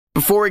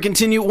Before we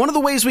continue, one of the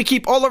ways we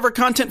keep all of our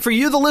content for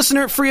you, the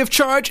listener, free of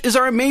charge is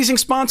our amazing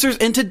sponsors,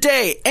 and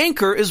today,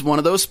 Anchor is one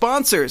of those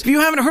sponsors. If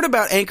you haven't heard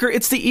about Anchor,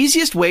 it's the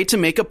easiest way to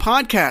make a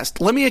podcast.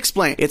 Let me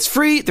explain. It's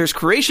free, there's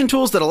creation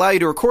tools that allow you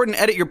to record and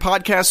edit your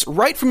podcasts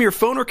right from your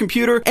phone or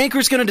computer.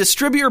 Anchor's going to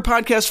distribute your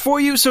podcast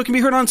for you so it can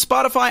be heard on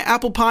Spotify,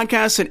 Apple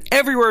Podcasts, and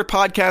everywhere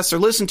podcasts are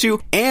listened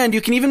to, and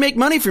you can even make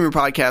money from your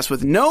podcast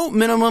with no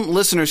minimum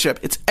listenership.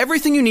 It's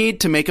everything you need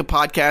to make a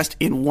podcast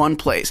in one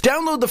place.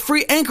 Download the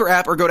free Anchor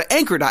app or go to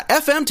anchor.fm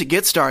to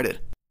get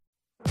started.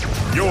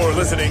 You're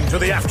listening to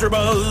the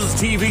AfterBuzz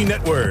TV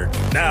Network,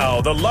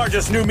 now the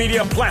largest new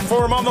media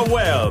platform on the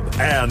web,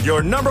 and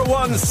your number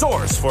one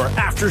source for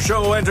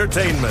after-show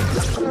entertainment.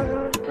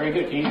 Very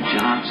good, King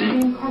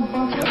Johnson.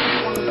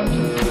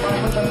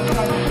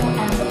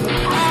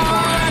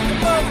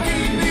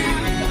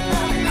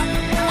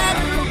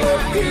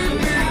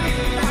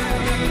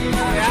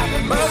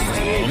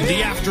 From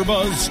the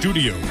AfterBuzz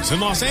Studios in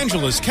Los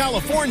Angeles,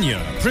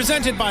 California,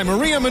 presented by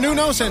Maria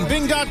Menounos and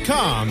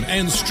Bing.com,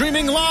 and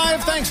streaming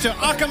live thanks to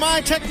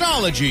Akamai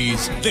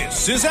Technologies,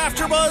 this is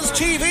AfterBuzz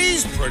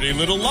TV's Pretty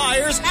Little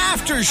Liars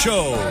After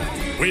Show.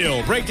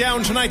 We'll break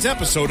down tonight's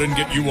episode and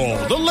get you all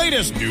the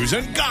latest news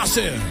and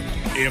gossip.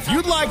 If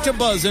you'd like to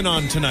buzz in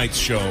on tonight's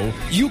show,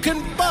 you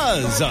can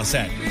buzz us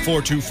at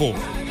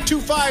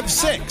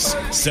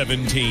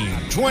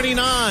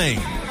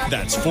 424-256-1729.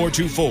 That's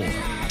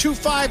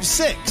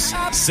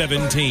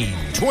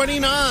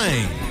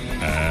 424-256-1729.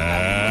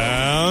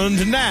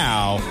 And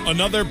now,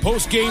 another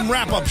post-game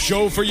wrap-up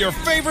show for your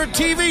favorite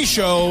TV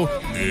show.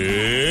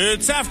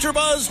 It's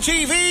AfterBuzz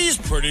TV's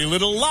Pretty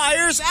Little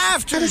Liars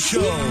After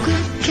Show.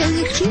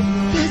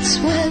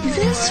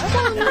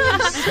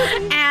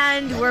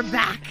 And we're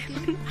back.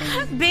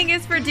 Bing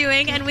is for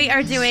doing, and we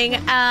are doing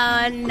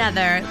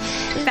another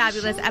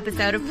fabulous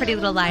episode of Pretty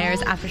Little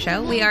Liars After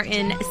Show. We are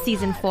in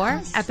Season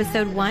 4,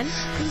 Episode 1.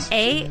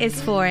 A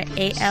is for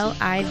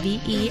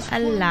ALIVE,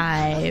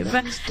 Alive.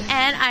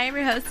 And I am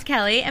your host,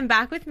 Kelly, and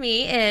back with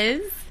me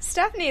is...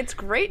 Stephanie, it's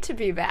great to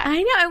be back.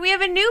 I know, and we have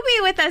a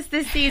newbie with us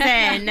this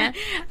season.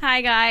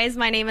 Hi, guys.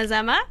 My name is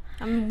Emma.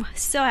 I'm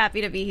so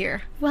happy to be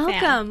here.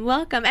 Welcome.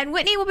 And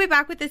Whitney will be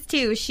back with us,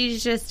 too.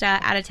 She's just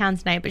out of town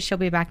tonight, but she'll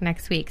be back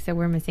next week, so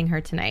we're missing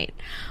her tonight.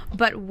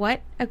 But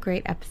what a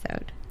great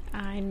episode.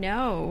 I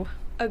know.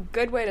 A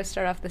good way to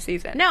start off the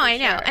season. No, I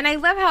know. Sure. And I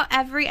love how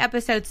every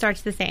episode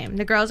starts the same.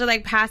 The girls are,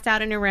 like, passed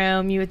out in a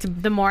room. It's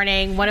the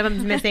morning. One of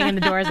them's missing, and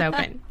the door's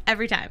open.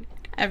 Every time.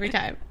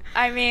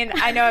 I mean,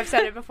 I know I've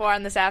said it before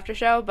on this after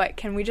show, but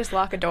can we just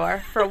lock a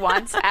door for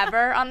once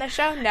ever on this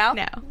show? No.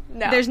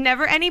 There's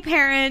never any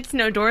parents.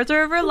 No doors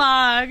are ever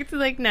locked.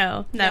 Like,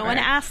 no. Never. No one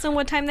asked them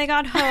what time they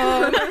got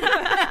home.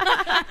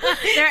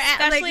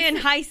 Especially in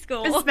high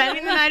school.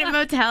 Spending the night at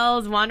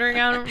motels, wandering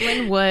out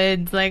in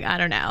woods. Like, I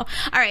don't know.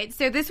 All right,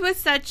 so this was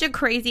such a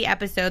crazy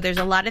episode. There's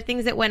a lot of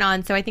things that went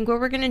on. So I think what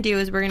we're going to do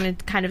is we're going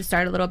to kind of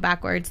start a little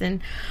backwards.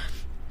 And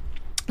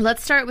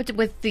let's start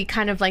with the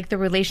kind of like the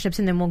relationships,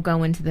 and then we'll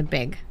go into the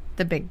big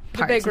part.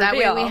 So that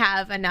way we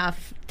have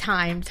enough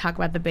time to talk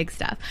about the big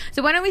stuff.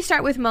 So why don't we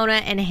start with Mona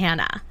and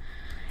Hannah?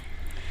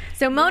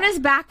 So Mona's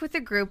back with the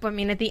group. I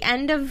mean, at the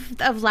end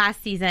of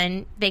last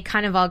season, they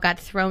kind of all got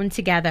thrown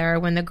together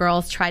when the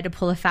girls tried to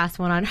pull a fast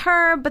one on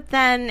her, but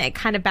then it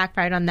kind of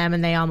backfired on them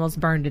and they almost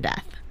burned to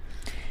death.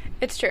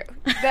 It's true.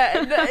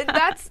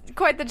 That's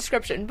quite the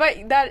description, but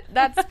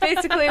that's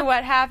basically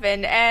what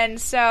happened.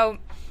 And so,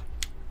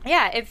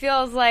 yeah, it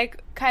feels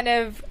like kind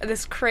of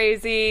this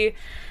crazy...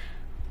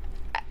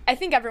 I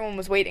think everyone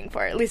was waiting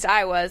for it. At least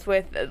I was,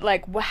 with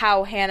like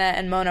how Hannah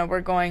and Mona were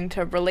going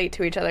to relate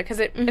to each other, because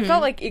it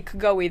felt like it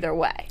could go either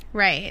way.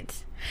 Right.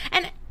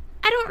 And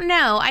I don't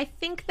know. I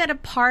think that a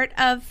part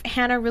of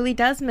Hannah really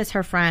does miss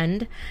her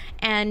friend,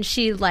 and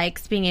she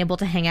likes being able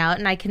to hang out.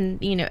 And I can,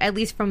 at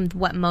least from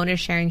what Mona's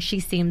sharing, she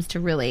seems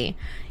to really,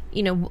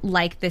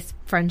 like this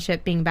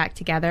friendship being back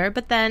together.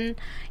 But then,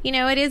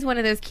 it is one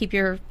of those keep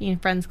your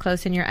friends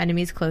close and your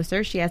enemies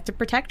closer. She has to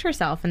protect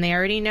herself, and they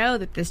already know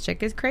that this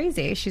chick is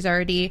crazy. She's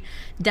already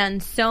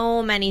done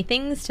so many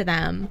things to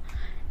them,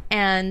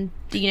 and,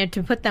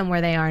 to put them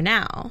where they are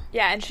now.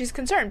 Yeah, and she's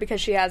concerned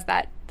because she has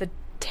the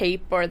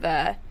tape or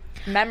the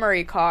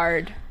memory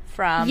card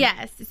from...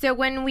 Yes. So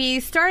when we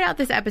start out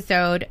this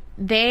episode,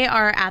 they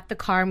are at the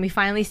car, and we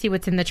finally see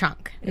what's in the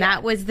trunk. And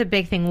that was the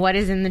big thing. What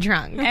is in the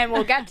trunk? And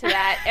we'll get to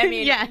that. I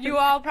mean, you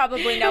all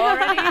probably know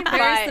already.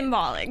 Very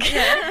symbolic.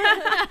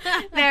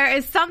 There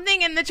is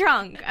something in the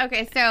trunk.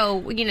 Okay,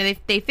 so,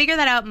 they figure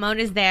that out.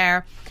 Mona's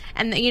there.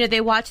 And,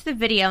 they watch the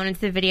video, and it's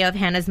the video of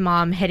Hannah's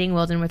mom hitting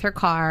Wilden with her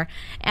car.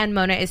 And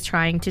Mona is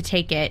trying to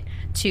take it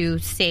to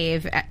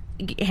save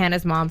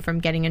Hannah's mom from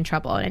getting in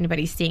trouble and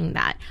anybody seeing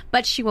that.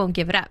 But she won't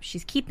give it up.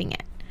 She's keeping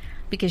it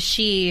because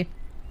she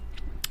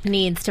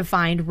needs to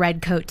find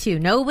Redcoat too.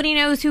 Nobody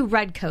knows who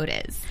Redcoat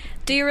is.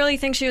 Do you really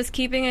think she was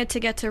keeping it to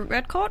get to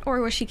Redcoat, or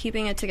was she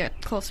keeping it to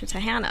get closer to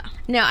Hannah?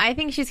 No, I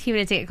think she's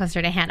keeping it to get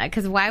closer to Hannah,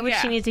 because why would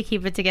she need to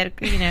keep it to get,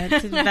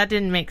 that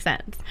didn't make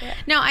sense. Yeah.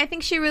 No, I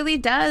think she really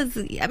does.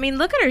 I mean,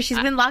 look at her. She's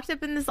been locked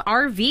up in this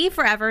RV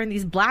forever in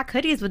these black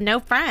hoodies with no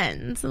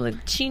friends. Like,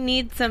 she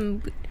needs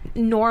some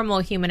normal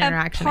human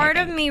interaction. Part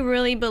of me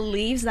really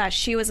believes that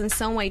she was in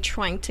some way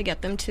trying to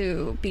get them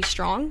to be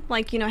strong.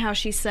 Like, you know how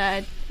she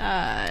said,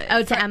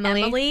 to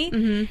Emily?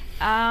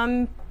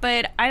 Mm-hmm.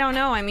 But I don't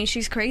know. I mean,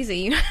 she's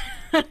crazy.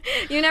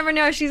 You never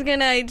know if she's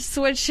gonna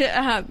switch,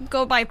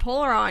 go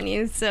bipolar on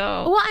you. So,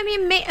 well, I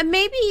mean,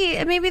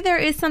 maybe there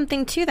is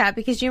something to that,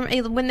 because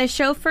when the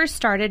show first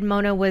started,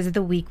 Mona was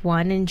the weak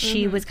one, and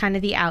she was kind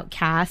of the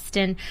outcast,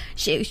 and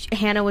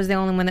Hannah was the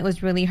only one that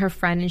was really her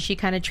friend, and she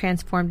kind of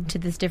transformed into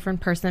this different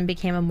person,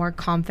 became a more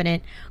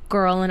confident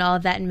girl, and all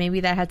of that, and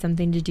maybe that had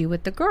something to do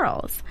with the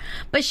girls.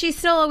 But she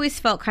still always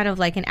felt kind of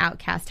like an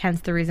outcast,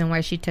 hence the reason why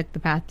she took the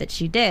path that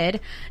she did.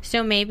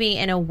 So maybe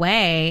in a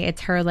way,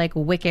 it's her like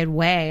wicked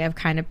way of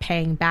kind of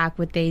paying back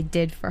what they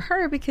did for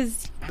her,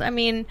 because I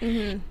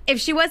mean,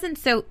 if she wasn't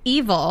so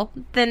evil,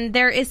 then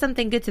there is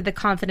something good to the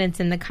confidence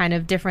and the kind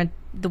of different,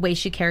 the way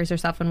she carries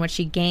herself and what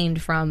she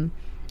gained from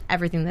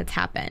everything that's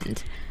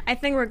happened. I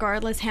think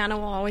regardless, Hannah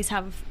will always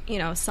have,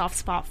 a soft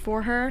spot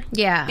for her.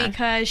 Yeah.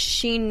 Because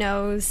she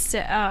knows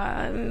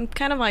kind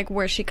of like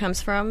where she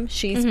comes from.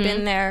 She's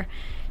been there.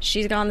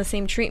 She's gotten the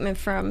same treatment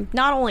from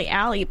not only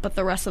Allie, but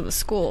the rest of the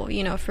school,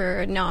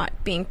 for not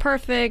being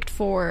perfect,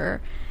 for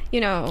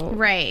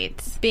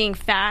right, being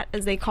fat,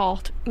 as they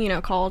called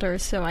her.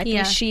 So I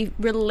think she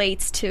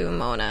relates to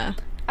Mona.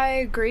 I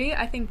agree.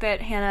 I think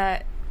that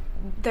Hannah,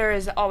 there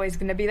is always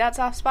going to be that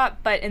soft spot,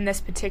 but in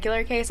this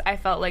particular case, I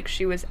felt like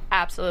she was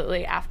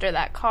absolutely after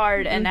that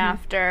card and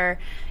after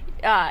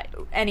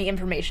any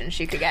information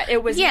she could get.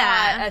 It was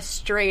not a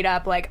straight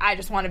up, like, I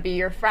just want to be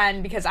your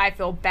friend because I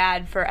feel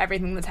bad for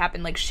everything that's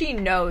happened. Like, she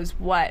knows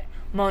what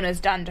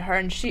Mona's done to her,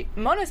 and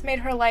Mona's made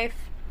her life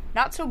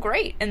not so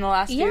great in the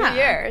last few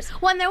years.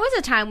 Well, and there was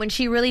a time when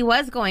she really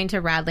was going to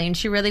Radley, and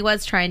she really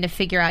was trying to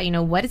figure out,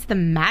 what is the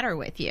matter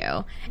with you?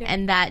 Yeah.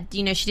 And that,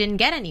 she didn't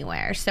get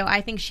anywhere. So I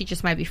think she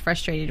just might be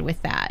frustrated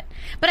with that.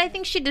 But I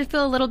think she did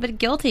feel a little bit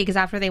guilty, because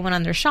after they went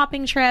on their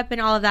shopping trip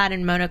and all of that,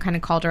 and Mona kind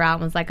of called her out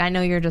and was like, I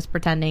know you're just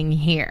pretending,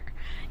 here.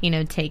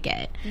 Take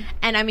it.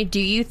 And I mean,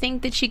 do you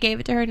think that she gave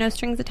it to her no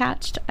strings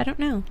attached? I don't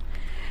know.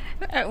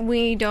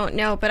 We don't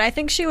know, but I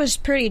think she was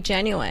pretty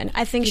genuine.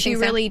 I think she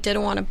really did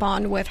want to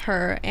bond with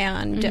her,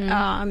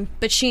 and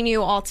but she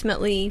knew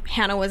ultimately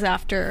Hannah was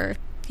after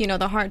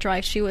the hard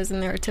drive. She was in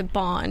there to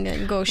bond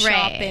and go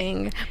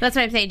shopping. Right. That's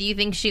what I'm saying. Do you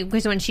think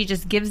because when she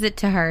just gives it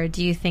to her,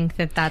 do you think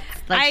that's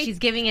like she's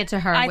giving it to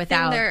her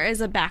without? I think there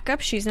is a backup.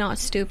 She's not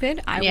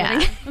stupid. I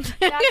wouldn't.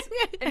 That's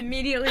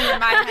immediately where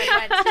my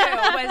head went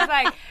too. Was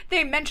like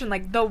they mentioned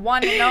like the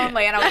one and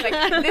only, and I was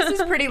like, this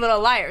is Pretty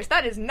Little Liars.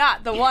 That is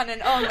not the one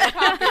and only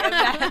copy of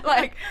that.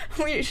 Like,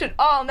 we should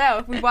all know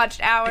if we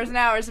watched hours and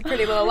hours of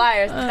Pretty Little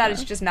Liars, that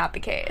is just not the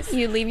case.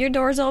 You leave your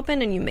doors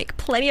open and you make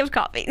plenty of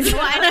copies.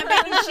 Well, I know,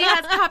 maybe she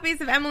has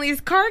copies of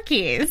Emily's car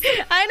keys.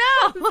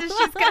 I know. So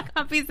she's got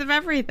copies of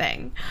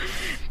everything.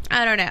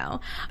 I don't know.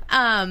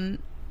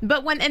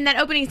 But in that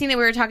opening scene that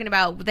we were talking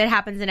about, that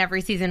happens in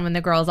every season when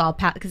the girls all,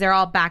 because they're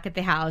all back at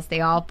the house,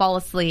 they all fall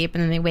asleep,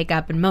 and then they wake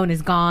up and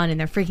Mona's gone, and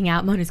they're freaking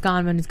out. Mona's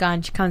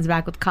gone. She comes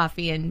back with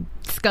coffee and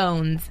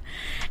scones.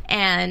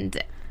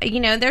 And,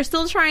 they're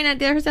still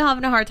they're still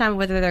having a hard time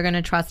whether they're going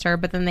to trust her,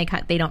 but then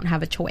they don't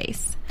have a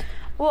choice.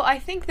 Well, I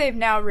think they've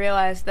now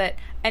realized that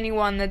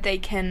anyone that they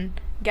can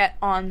get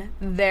on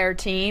their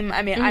team,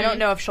 I mean, I don't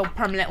know if she'll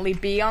permanently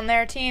be on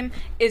their team,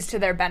 is to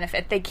their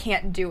benefit. They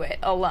can't do it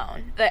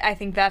alone. I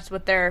think that's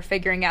what they're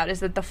figuring out, is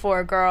that the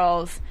four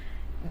girls,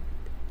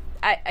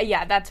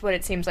 that's what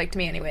it seems like to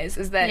me anyways,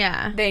 is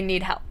that they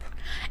need help.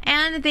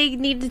 And they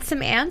needed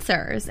some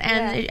answers.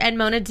 And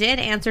Mona did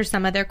answer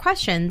some of their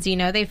questions.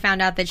 They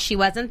found out that she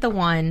wasn't the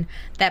one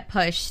that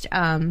pushed,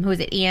 who was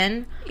it,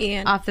 Ian?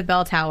 Off the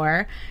bell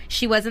tower.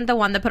 She wasn't the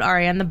one that put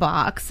Arya in the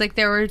box. Like,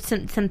 there were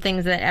some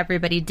things that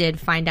everybody did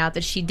find out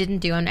that she didn't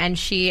do. And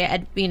she,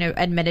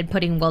 admitted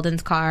putting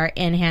Wilden's car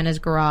in Hannah's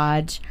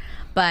garage.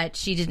 But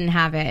she didn't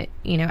have it,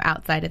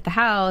 outside at the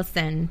house.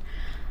 And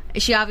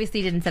she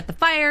obviously didn't set the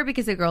fire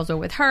because the girls were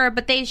with her,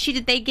 but they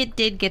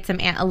did get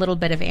a little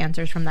bit of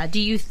answers from that. Do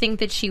you think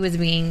that she was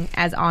being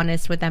as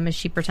honest with them as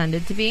she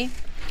pretended to be?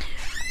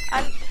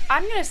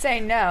 I'm going to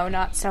say no,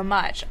 not so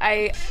much.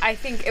 I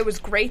think it was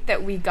great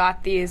that we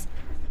got these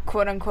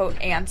quote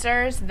unquote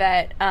answers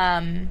that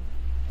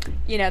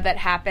that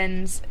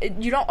happens.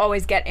 You don't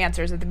always get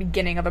answers at the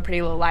beginning of a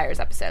Pretty Little Liars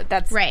episode.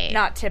 That's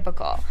not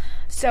typical.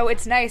 So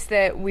it's nice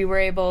that we were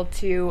able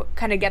to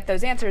kind of get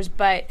those answers,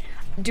 but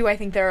do I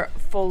think they're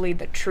fully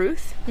the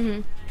truth?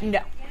 No.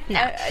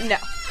 No. No.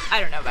 I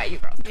don't know about you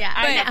girls. Yeah,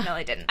 I but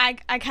definitely didn't.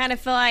 I kind of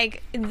feel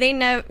like they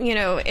know,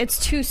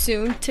 it's too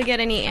soon to get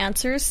any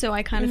answers, so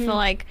I kind of feel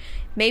like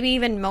maybe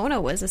even Mona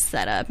was a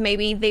setup.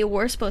 Maybe they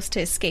were supposed to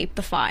escape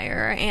the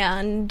fire,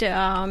 and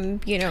well,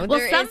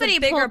 there somebody is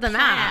a bigger pulled them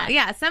plan. out.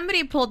 Yeah,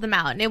 somebody pulled them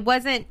out, and it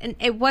wasn't.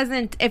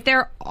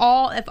 If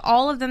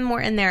all of them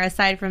were in there,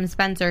 aside from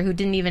Spencer, who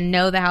didn't even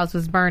know the house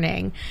was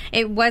burning,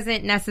 it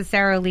wasn't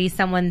necessarily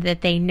someone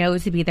that they know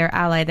to be their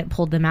ally that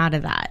pulled them out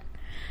of that.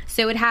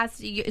 So it has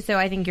to. So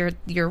I think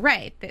you're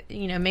right. That,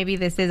 maybe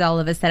this is all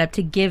of a setup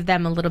to give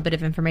them a little bit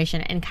of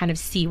information and kind of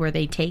see where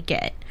they take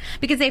it,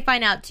 because they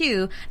find out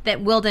too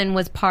that Wilden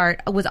was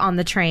on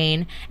the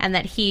train and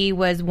that he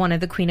was one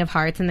of the Queen of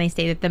Hearts, and they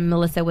say that the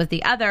Melissa was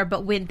the other.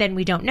 But then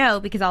we don't know,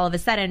 because all of a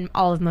sudden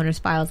all of Mona's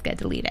files get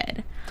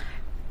deleted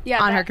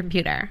on her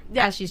computer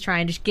as she's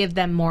trying to give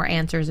them more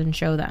answers and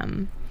show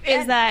them.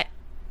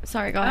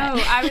 Sorry, go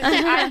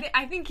ahead.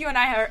 I think you and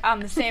I are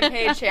on the same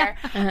page here.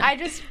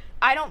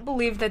 I don't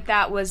believe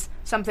that was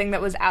something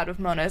that was out of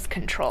Mona's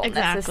control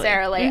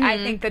necessarily. I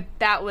think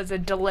that was a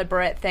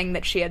deliberate thing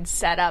that she had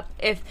set up.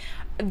 If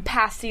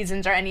past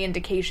seasons are any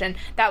indication,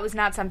 that was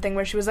not something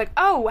where she was like,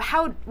 oh,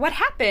 what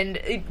happened?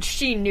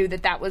 She knew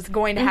that was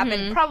going to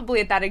happen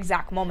probably at that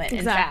exact moment,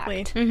 Exactly.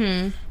 in fact.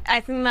 Mm-hmm. I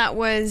think that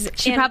was...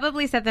 She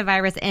probably set the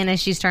virus in as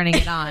she's turning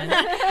it on.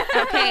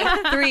 Okay,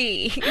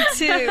 3,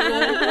 2,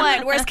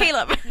 1. Where's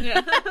Caleb?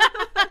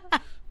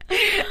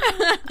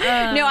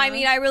 No, I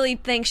mean, I really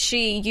think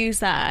she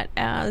used that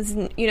as,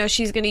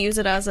 she's going to use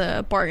it as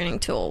a bargaining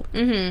tool.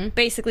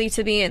 Basically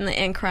to be in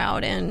the in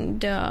crowd,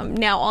 and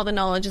now all the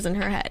knowledge is in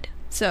her head.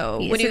 So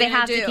what do they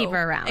have do? to keep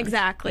her around.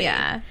 Exactly.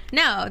 Yeah.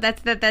 No,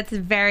 that's a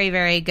very,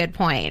 very good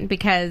point,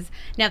 because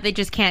now they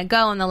just can't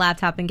go on the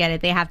laptop and get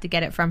it. They have to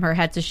get it from her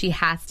head, so she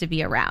has to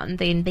be around.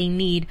 They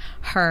need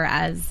her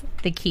as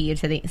the key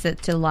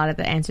to a lot of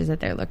the answers that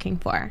they're looking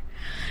for.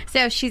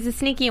 So she's a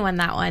sneaky one,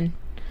 that one.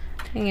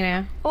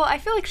 Well, I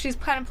feel like she's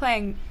kind of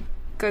playing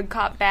good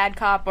cop, bad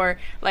cop, or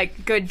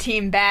like good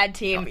team, bad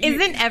team.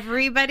 Isn't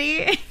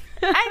everybody?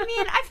 I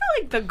mean, I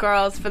feel like the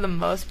girls, for the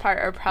most part,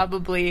 are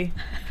probably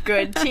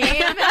good team.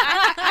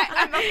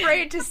 I'm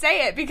afraid to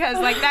say it, because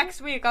like next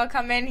week I'll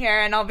come in here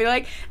and I'll be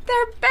like,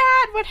 they're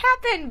bad, what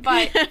happened?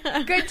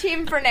 But good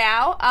team for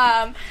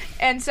now.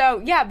 And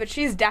so, yeah, but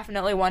she's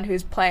definitely one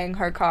who's playing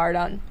her card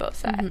on both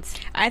sides.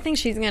 I think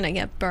she's going to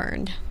get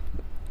burned.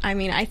 I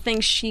mean, I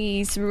think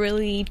she's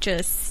really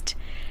just,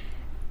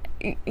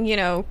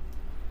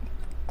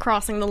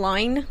 crossing the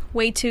line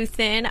way too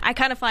thin. I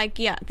kind of like,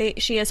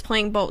 she is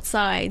playing both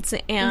sides,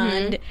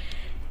 and,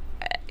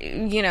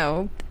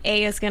 A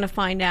is going to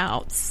find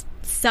out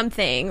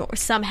something or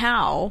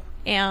somehow,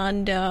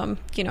 and,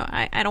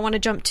 I don't want to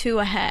jump too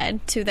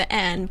ahead to the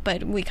end,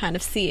 but we kind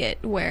of see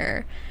it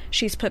where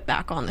she's put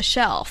back on the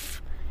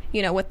shelf,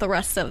 with the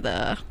rest of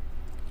the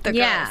girls.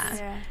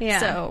 Yeah.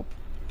 So...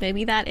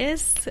 maybe that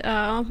is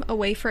a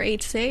way for A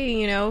to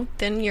say,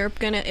 then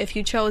if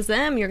you chose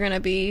them, you're going to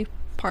be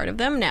part of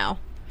them now.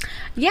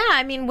 Yeah,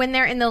 I mean, when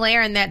they're in the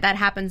lair and that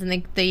happens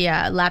and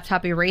the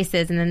laptop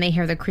erases, and then they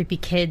hear the creepy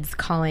kids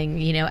calling,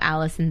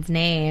 Allison's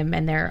name,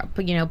 and they're,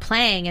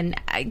 playing,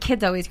 and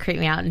kids always creep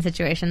me out in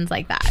situations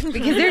like that,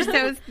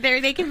 because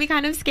they can be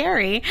kind of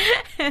scary.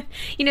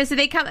 So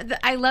they come,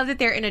 I love that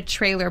they're in a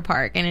trailer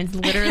park, and it's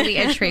literally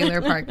a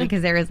trailer park,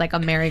 because there is like a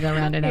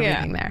merry-go-round and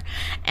everything there.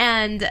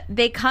 And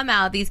they come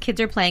out, these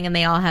kids are playing, and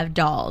they all have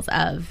dolls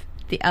of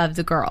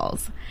the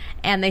girls,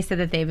 and they said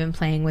that they've been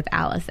playing with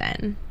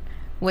Allison,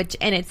 which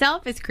in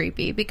itself is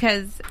creepy,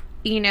 because,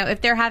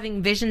 if they're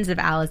having visions of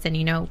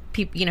Allison,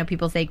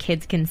 people say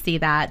kids can see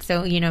that.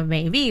 So,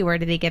 maybe where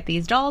do they get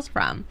these dolls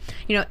from?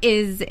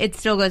 It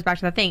still goes back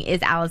to the thing.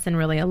 Is Allison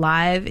really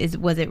alive?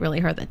 Was it really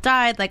her that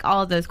died? Like,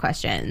 all of those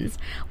questions.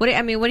 What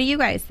do you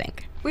guys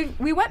think?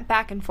 We went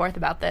back and forth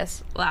about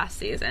this last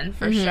season,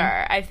 for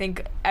sure. I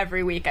think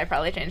every week I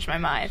probably changed my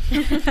mind.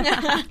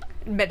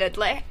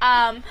 Admittedly.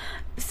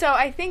 So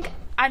I think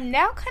I'm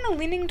now kind of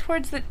leaning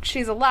towards that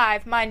she's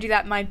alive. Mind you,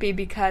 that might be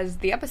because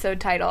the episode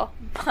title,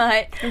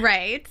 but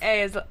right,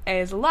 A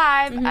is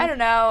alive. I don't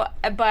know,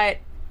 but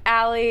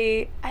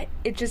Allie,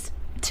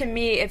 to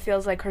me, it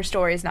feels like her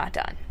story is not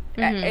done,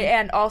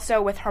 and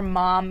also with her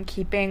mom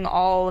keeping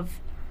all of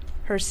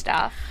her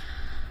stuff.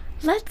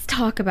 Let's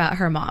talk about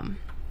her mom.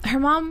 Her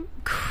mom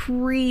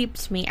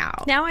creeped me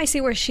out. Now I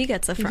see where she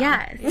gets it from.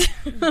 Yes.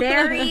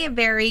 Very,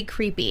 very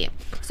creepy.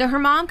 So her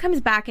mom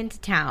comes back into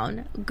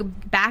town,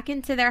 back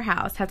into their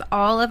house, has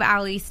all of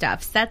Allie's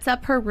stuff, sets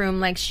up her room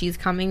like she's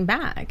coming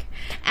back.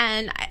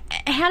 And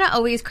Hannah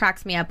always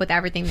cracks me up with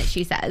everything that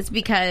she says,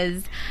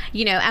 because,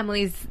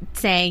 Emily's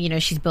saying,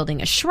 she's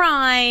building a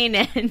shrine,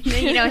 and,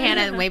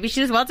 Hannah, maybe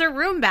she just wants her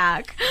room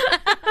back.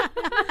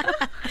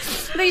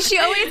 Like, she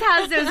always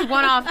has those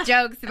one-off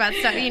jokes about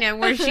stuff,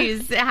 where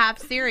she's half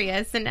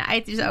serious, and I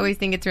just always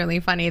think it's really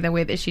funny the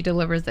way that she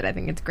delivers it. I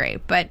think it's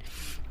great. But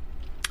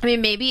I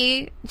mean,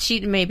 maybe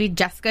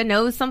Jessica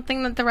knows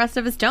something that the rest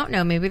of us don't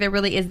know. Maybe there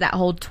really is that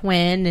whole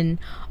twin and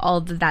all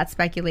of that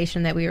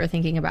speculation that we were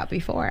thinking about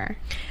before.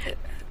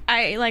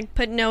 I like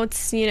put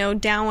notes,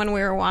 down when we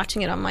were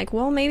watching it. I'm like,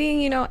 well,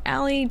 maybe,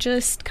 Allie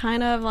just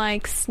kind of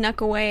like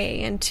snuck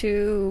away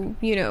into,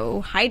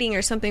 hiding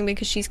or something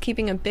because she's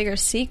keeping a bigger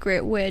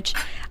secret, which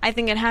I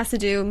think it has to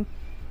do,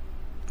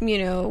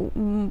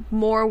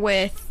 more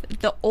with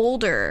the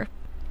older,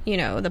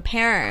 the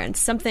parents,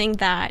 something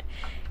that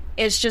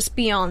is just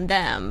beyond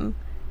them.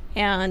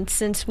 And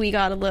since we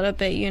got a little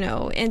bit,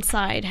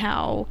 inside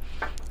how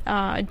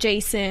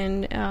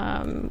Jason,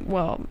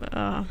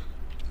 oh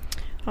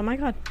my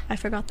God, I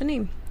forgot the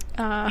name.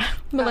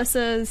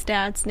 Melissa's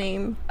dad's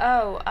name.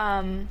 Oh,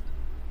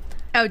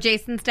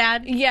 Jason's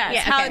dad? Yes.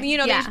 Yeah, how,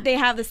 okay. they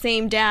have the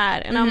same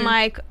dad. And I'm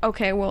like,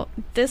 okay, well,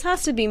 this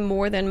has to be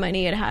more than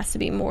money. It has to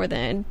be more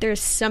than,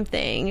 there's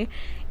something.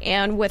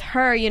 And with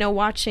her,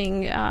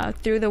 watching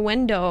through the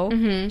window,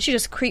 she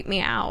just creeped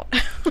me out.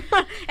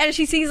 And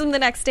she sees him the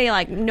next day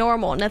like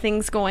normal,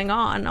 nothing's going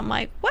on. I'm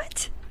like,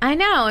 what? I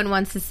know, and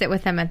wants to sit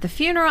with him at the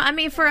funeral. I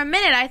mean, for a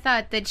minute, I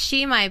thought that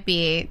she might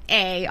be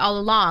all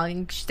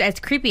along, as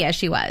creepy as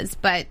she was.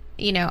 But,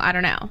 I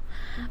don't know.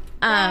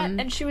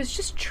 And she was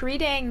just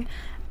treating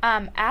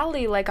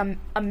Allie like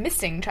a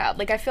missing child.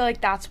 Like, I feel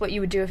like that's what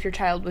you would do if your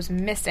child was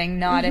missing,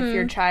 not if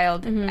your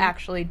child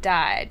actually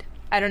died.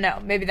 I don't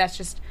know. Maybe that's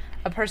just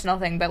a personal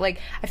thing. But, like,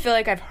 I feel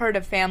like I've heard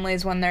of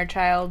families when their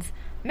child's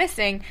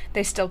missing,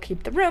 they still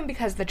keep the room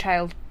because the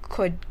child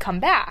could come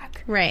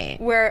back. Right.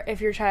 Where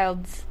if your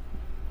child's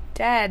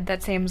dead,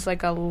 that seems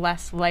like a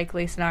less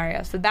likely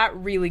scenario. So that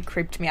really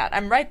creeped me out.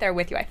 I'm right there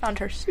with you. I found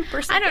her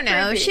super I don't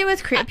know. creepy. She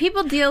was creepy.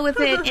 People deal with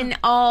it in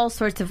all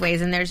sorts of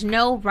ways, and there's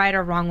no right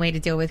or wrong way to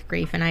deal with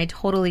grief, and I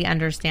totally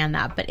understand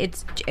that. But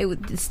it's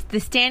the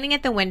standing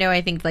at the window,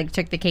 I think, like,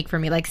 took the cake for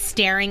me. Like,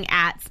 staring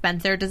at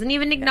Spencer, doesn't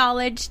even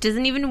acknowledge,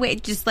 doesn't even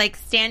wait, just, like,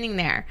 standing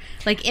there,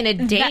 like, in a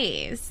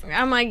daze.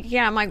 I'm like,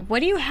 what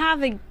do you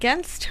have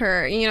against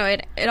her?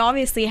 It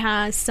obviously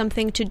has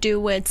something to do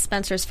with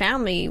Spencer's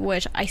family,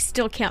 which I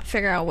still can't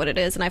figure out what it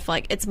is, and I feel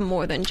like it's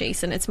more than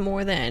Jason. It's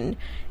more than,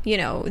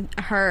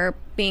 her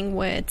being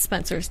with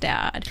Spencer's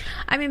dad.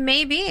 I mean,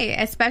 maybe,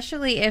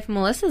 especially if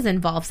Melissa's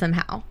involved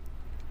somehow,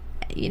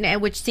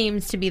 which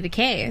seems to be the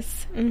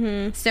case.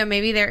 So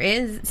maybe there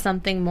is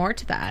something more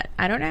to that.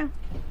 I don't know.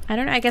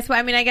 I guess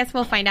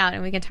we'll find out,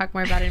 and we can talk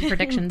more about it in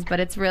predictions, but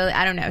it's really,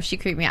 I don't know. She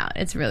creeped me out.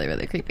 It's really,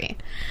 really creepy.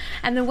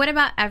 And then what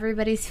about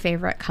everybody's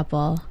favorite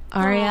couple,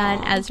 Arya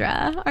and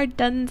Ezra, or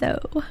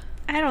Dunzo?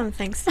 I don't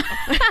think so.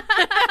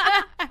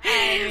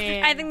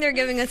 I think they're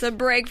giving us a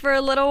break for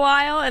a little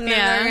while, and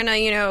then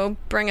they're gonna,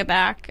 bring it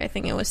back. I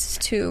think it was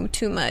too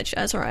much,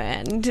 Ezra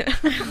and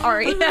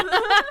Arya.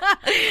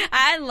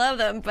 I love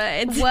them,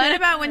 but what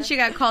about when she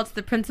got called to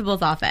the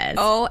principal's office?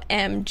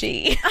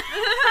 OMG.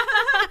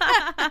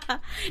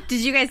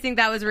 Did you guys think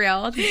that was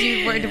real?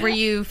 Were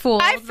you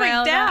fooled? I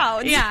freaked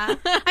out. Yeah.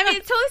 I mean,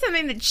 it's totally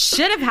something that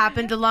should have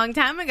happened a long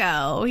time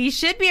ago. He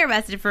should be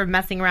arrested for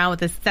messing around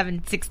with a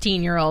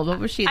 16-year-old. What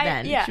was she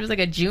then? Yeah. She was like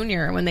a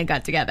junior when they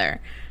got together.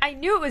 I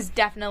knew it was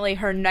definitely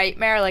her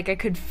nightmare. Like, I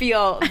could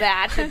feel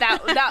that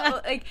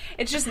like,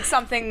 it's just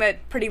something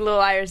that Pretty Little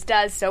Liars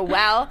does so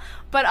well.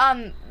 But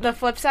on the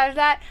flip side of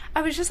that,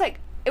 I was just like,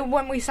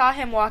 when we saw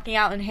him walking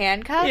out in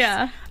handcuffs,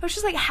 I was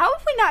just like, how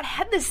have we not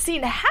had this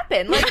scene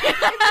happen? Like, it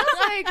feels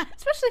like,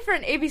 especially for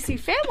an ABC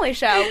Family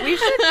show, we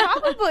should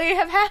probably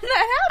have had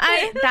that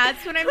happen.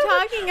 That's what I'm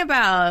talking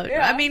about.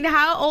 Yeah. I mean,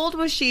 how old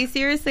was she,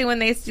 seriously, when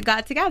they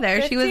got together?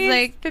 15, she was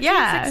like,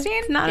 15, 16?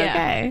 It's not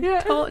okay.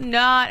 Yeah.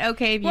 Not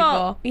okay, people.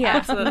 Well,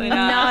 absolutely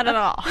not. Not at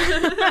all.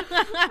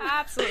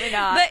 Absolutely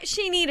not. But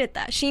she needed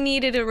that. She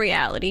needed a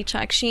reality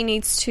check. She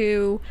needs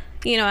to,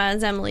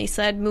 as Emily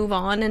said, move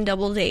on and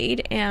double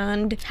date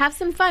and have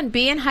some fun.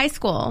 Be in high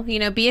school.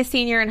 Be a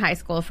senior in high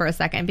school for a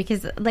second,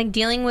 because like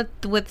dealing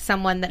with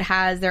someone that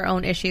has their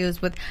own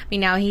issues with,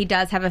 now he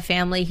does have a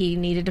family. He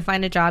needed to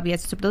find a job.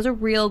 Yes, so those are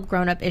real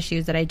grown-up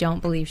issues that I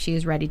don't believe she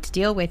is ready to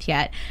deal with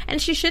yet, and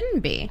she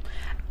shouldn't be.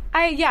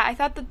 I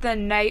thought that the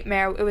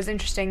nightmare, it was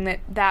interesting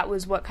that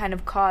was what kind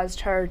of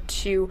caused her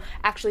to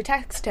actually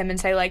text him and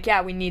say, like,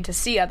 yeah, we need to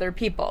see other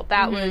people.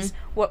 That was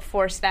what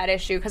forced that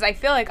issue, because I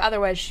feel like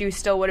otherwise she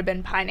still would have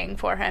been pining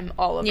for him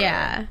all over.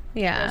 Yeah.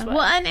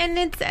 Well, and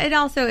it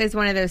also is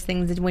one of those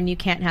things that when you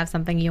can't have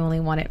something, you only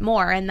want it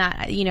more. And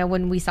that,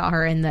 when we saw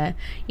her in the,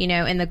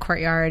 in the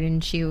courtyard,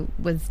 and she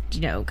was,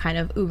 kind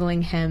of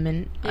oogling him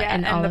and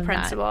all the of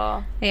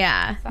principal. That.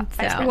 Yeah.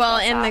 So. Well,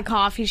 in the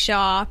coffee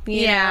shop,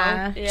 you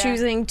know,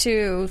 choosing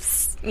to,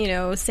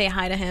 say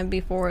hi to him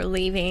before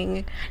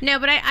leaving. No,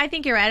 but I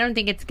think you're right. I don't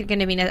think it's going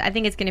to be, I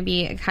think it's going to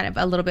be kind of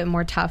a little bit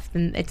more tough,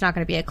 than it's not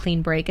going to be a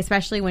clean break,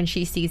 especially when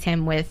she sees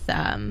him with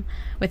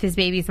his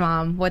baby's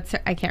mom.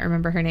 I can't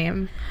remember her name.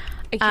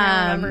 I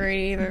can't remember it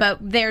either. But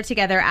they're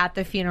together at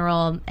the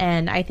funeral,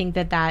 and I think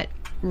that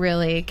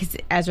really, because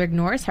Ezra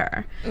ignores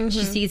her.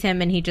 She sees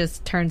him and he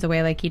just turns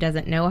away like he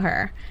doesn't know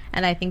her,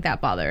 and I think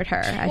that bothered her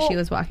as she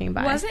was walking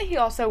by. Wasn't he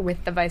also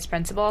with the vice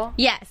principal?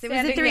 Yes, it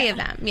was the three of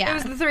them. Yeah, it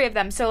was the three of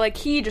them. So like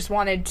he just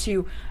wanted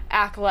to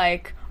act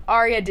like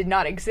Arya did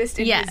not exist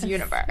in his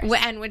universe,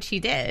 and which he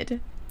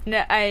did.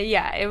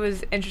 it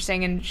was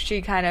interesting, and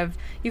she kind of,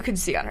 you can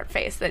see on her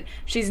face that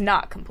she's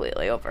not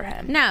completely over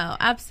him. No,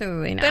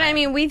 absolutely not. But I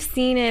mean, we've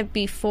seen it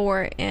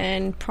before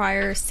in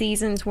prior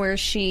seasons where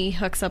she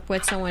hooks up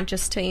with someone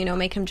just to, you know,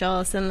 make him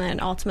jealous, and then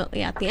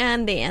ultimately at the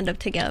end they end up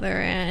together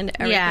and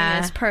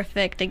everything is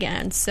perfect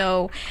again.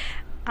 So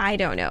I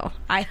don't know.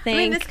 I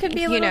think this could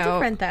be a little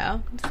different,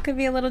 though. This could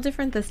be a little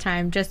different this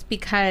time, just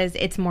because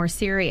it's more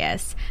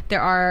serious.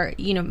 There are,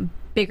 you know,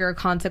 bigger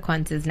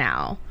consequences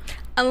now.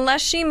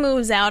 Unless she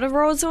moves out of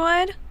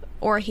Rosewood,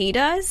 or he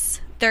does,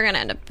 they're going to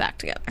end up back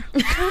together.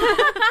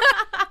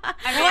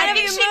 I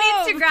think she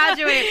needs to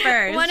graduate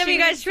first. One of you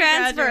guys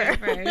transfer.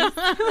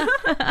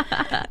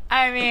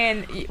 I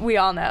mean, we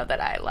all know that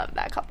I love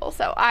that couple,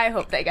 so I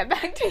hope they get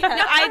back together.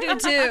 No, I do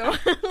too.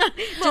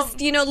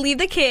 Just, you know, leave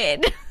the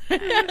kid. What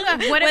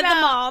with about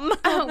the mom?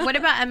 What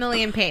about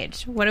Emily and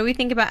Paige? What do we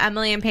think about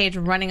Emily and Paige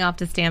running off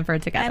to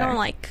Stanford together? I don't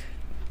like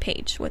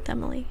Paige with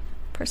Emily.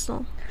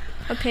 Personal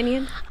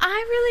opinion.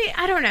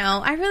 I don't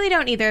know. I really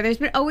don't either. There's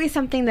been always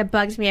something that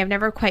bugs me. I've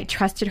never quite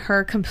trusted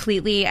her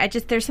completely.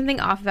 There's something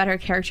off about her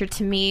character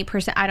to me.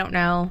 I don't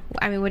know.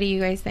 I mean, what do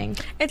you guys think?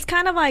 It's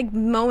kind of like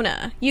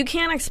Mona. You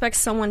can't expect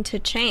someone to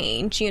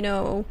change, you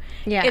know.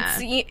 Yeah.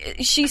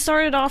 She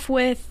started off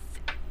with,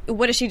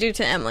 what did she do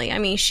to Emily? I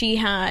mean, she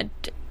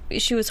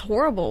was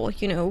horrible,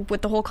 you know,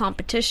 with the whole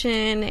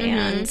competition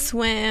and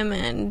swim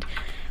and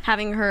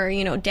having her,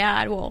 you know,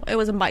 dad, well, it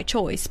wasn't by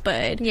choice,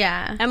 but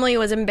yeah, Emily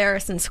was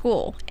embarrassed in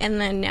school,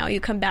 and then now you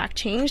come back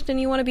changed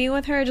and you want to be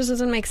with her. It just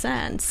doesn't make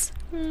sense.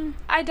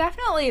 I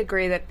definitely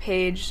agree that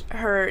Paige,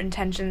 her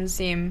intentions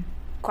seem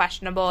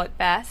questionable at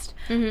best,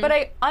 but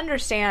I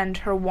understand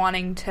her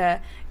wanting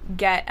to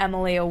get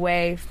Emily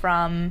away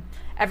from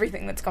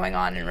everything that's going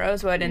on in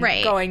Rosewood and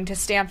going to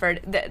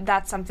Stanford.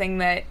 That's something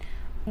that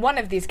one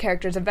of these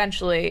characters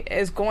eventually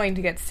is going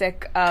to get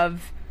sick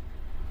of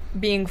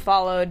being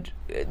followed,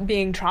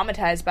 being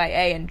traumatized by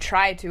A, and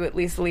try to at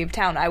least leave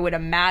town, I would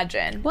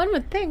imagine. One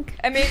would think.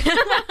 I mean,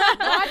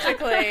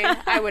 logically,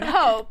 I would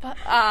hope.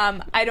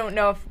 I don't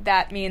know if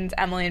that means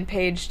Emily and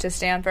Paige to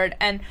Stanford.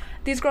 And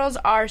these girls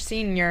are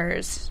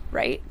seniors,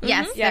 right?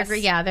 Yes.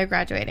 They're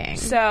graduating.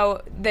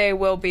 So they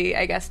will be,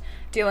 I guess,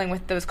 dealing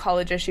with those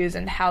college issues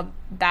and how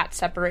that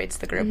separates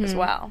the group as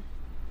well.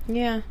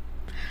 Yeah.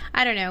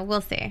 I don't know.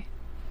 We'll see.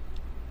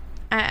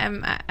 I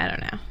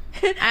don't know.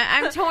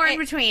 I'm torn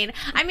between.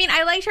 I mean,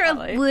 I liked her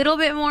a little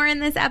bit more in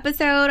this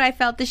episode. I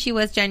felt that she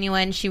was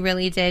genuine. She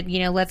really did, you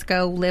know, let's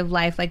go live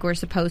life like we're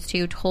supposed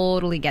to.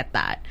 Totally get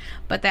that.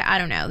 But I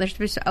don't know.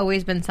 There's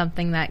always been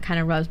something that kind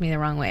of rubs me the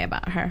wrong way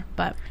about her.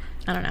 But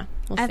I don't know.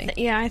 We'll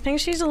see. I think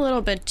she's a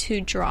little bit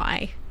too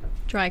dry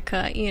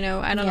cut, you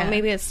know. I don't know.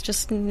 Maybe it's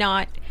just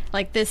not...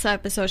 Like this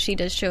episode, she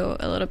did show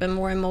a little bit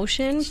more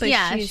emotion, but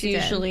she's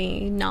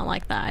usually not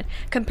like that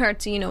compared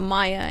to, you know,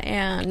 Maya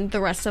and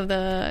the rest of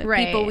the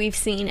people we've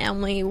seen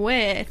Emily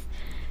with.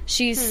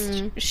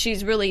 She's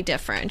really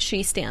different.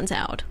 She stands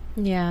out.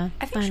 Yeah.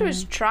 I think she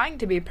was trying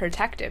to be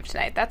protective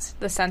tonight. That's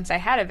the sense I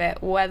had of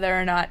it, whether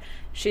or not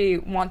she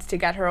wants to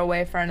get her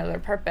away for another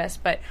purpose.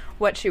 But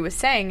what she was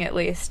saying, at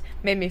least,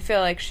 made me feel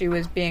like she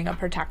was being a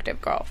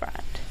protective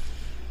girlfriend.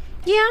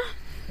 Yeah.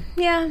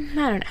 Yeah, I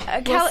don't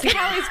know.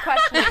 Kelly's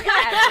questioning everything.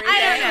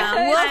 I don't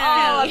know. We're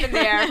all up in the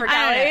air for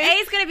Kelly.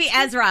 A's going to be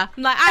Ezra.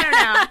 I'm like, I don't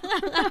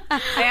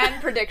know.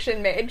 And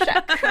prediction made.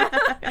 Check.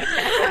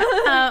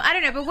 I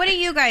don't know, but what do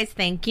you guys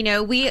think? You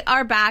know, we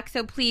are back,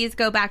 so please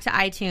go back to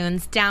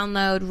iTunes,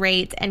 download,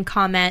 rate, and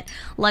comment.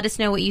 Let us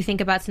know what you think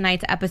about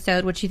tonight's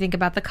episode, what you think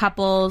about the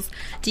couples.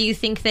 Do you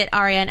think that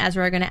Aria and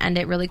Ezra are going to end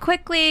it really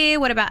quickly?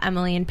 What about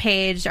Emily and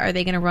Paige? Are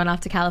they going to run off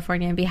to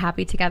California and be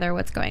happy together?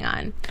 What's going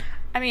on?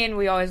 I mean,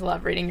 we always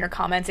love reading your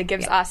comments. It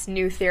gives us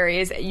new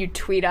theories. You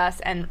tweet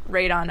us and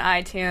rate on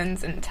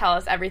iTunes and tell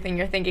us everything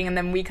you're thinking, and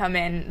then we come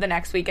in the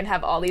next week and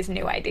have all these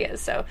new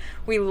ideas. So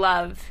we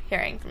love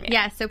hearing from you.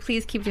 Yeah, so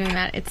please keep doing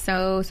that. It's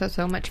so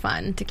much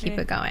fun to keep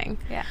it going.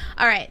 Yeah.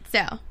 All right,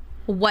 so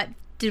what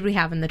did we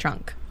have in the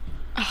trunk?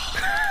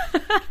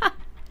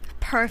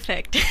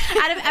 Perfect.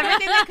 Out of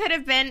everything that could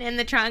have been in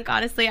the trunk,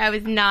 honestly, I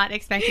was not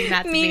expecting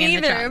that to be in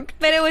the trunk.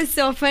 But it was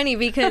so funny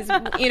because,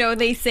 you know,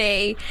 they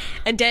say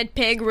a dead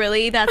pig,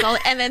 really? That's all.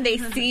 And then they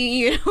see,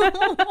 you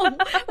know,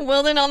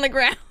 Wilden on the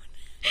ground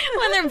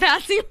when they're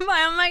passing by.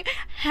 I'm like,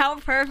 how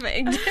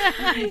perfect.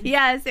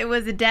 Yes, it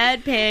was a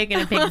dead pig in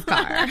a pig's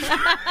car.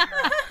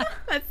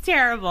 That's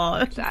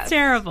terrible. That's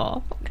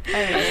terrible.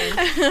 I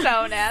mean,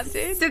 so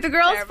nasty. So the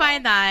girls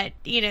find that,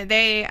 you know,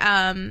 they...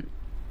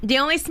 the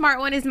only smart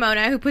one is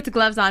Mona, who puts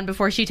gloves on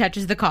before she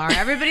touches the car.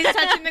 Everybody's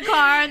touching the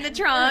car and the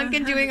trunk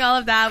and doing all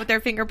of that with their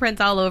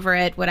fingerprints all over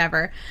it,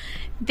 whatever.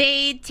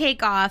 They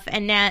take off,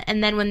 and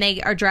then when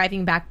they are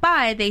driving back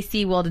by, they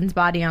see Wilden's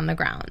body on the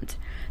ground.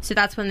 So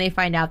that's when they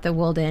find out that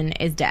Wilden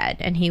is dead,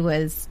 and he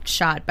was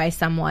shot by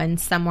someone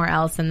somewhere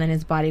else, and then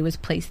his body was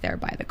placed there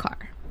by the car.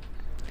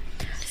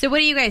 So what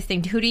do you guys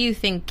think? Who do you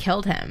think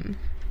killed him?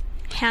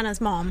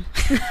 Hannah's mom.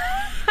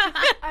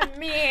 I'm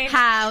mean,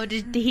 how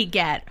did he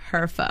get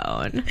her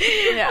phone?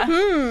 yeah.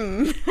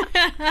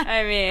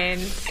 I mean,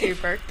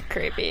 super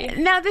creepy.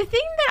 Now, the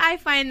thing that I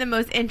find the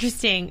most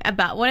interesting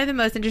about, one of the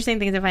most interesting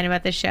things I find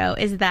about this show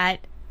is that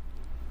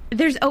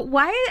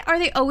why are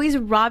they always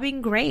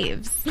robbing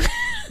graves?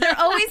 They're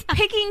always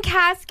picking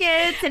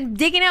caskets and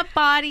digging up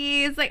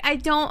bodies. Like, I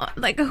don't,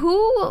 like,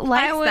 who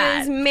likes that? I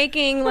was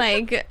making,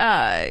 like,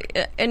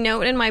 a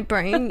note in my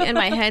brain, in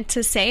my head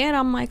to say it.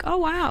 I'm like, oh,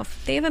 wow,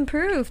 they've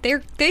improved.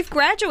 They've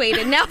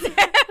graduated. Now they're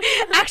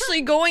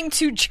actually going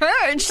to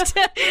church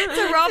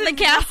to rob the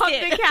casket.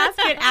 Rob the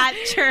casket at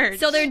church.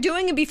 So they're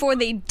doing it before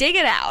they dig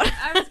it out.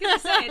 I was going to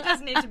say, it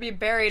doesn't need to be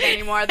buried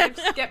anymore. They've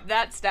skipped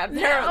that step.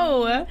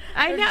 No,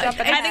 I know.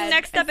 jumping I think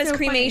next up is so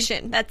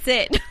cremation. That's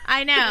it.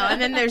 I know.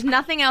 And then there's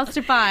nothing else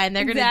to find.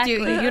 They're going to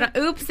do,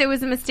 oops, it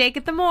was a mistake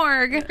at the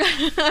morgue.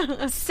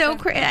 So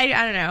crazy.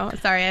 I don't know.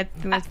 Sorry, I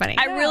think that's funny.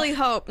 I really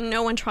hope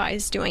no one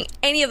tries doing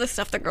any of the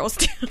stuff the girls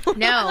do.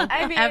 No,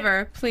 I mean,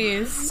 ever,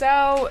 please.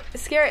 So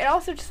scary. And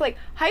also just like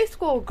high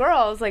school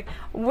girls, like,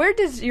 where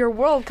does your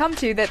world come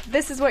to that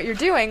this is what you're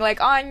doing? Like,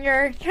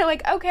 you're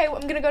like, okay, well,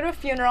 I'm going to go to a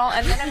funeral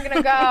and then I'm going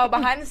to go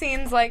behind the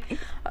scenes, like,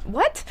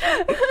 what?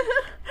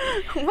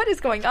 What is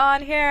going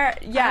on here?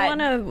 Yeah. I want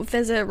to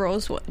visit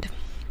Rosewood.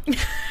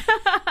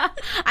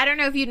 I don't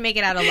know if you'd make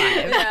it out alive.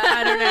 Yeah.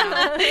 I don't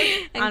know.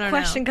 And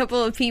question a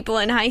couple of people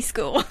in high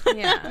school.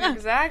 Yeah.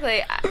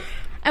 Exactly.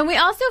 And we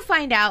also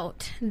find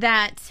out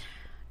that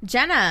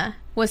Jenna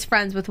was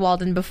friends with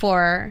Walden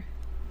before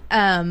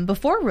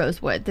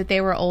Rosewood, that they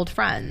were old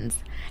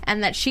friends,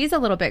 and that she's a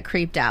little bit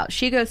creeped out.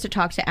 She goes to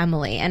talk to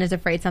Emily and is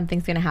afraid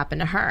something's going to happen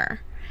to her.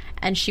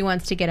 And she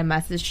wants to get a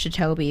message to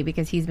Toby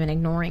because he's been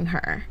ignoring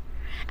her.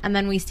 And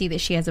then we see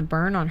that she has a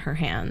burn on her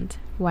hand.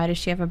 Why does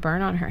she have a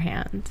burn on her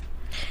hand?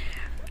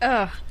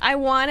 I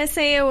want to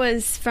say it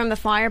was from the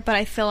fire, but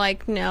I feel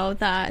like, no,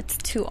 that's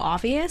too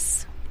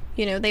obvious.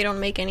 You know, they don't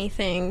make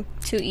anything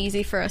too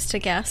easy for us to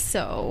guess,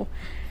 so...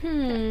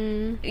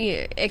 Yeah,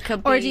 it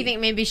could be... Or do you think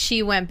maybe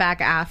she went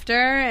back after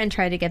and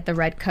tried to get the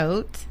red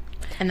coat?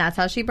 And that's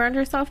how she burned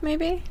herself,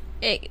 maybe?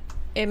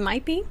 It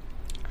might be.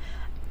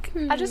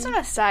 Just on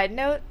a side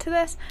note to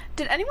this,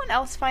 did anyone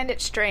else find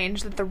it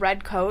strange that the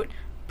red coat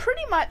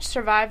pretty much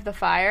survived the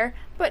fire,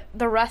 but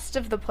the rest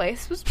of the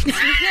place was pretty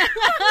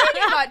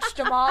much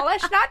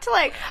demolished? Not to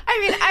like,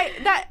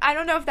 I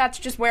don't know if that's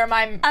just where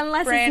my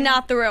unless brain... it's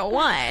not the real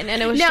one,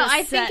 and it was no, just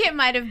I think it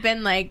might have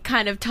been like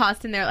kind of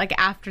tossed in there like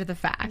after the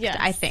fact. Yes.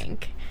 I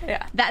think.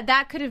 Yeah.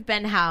 That could have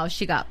been how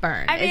she got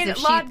burned. I mean, is if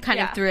she kind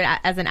of threw it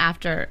as an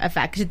after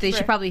effect. Because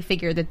she probably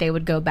figured that they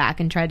would go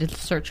back and try to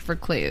search for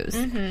clues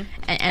and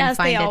as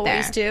find they it there.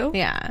 always do.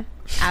 Yeah,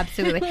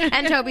 absolutely.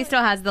 And Toby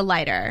still has the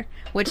lighter,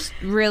 which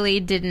really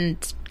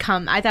didn't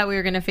come. I thought we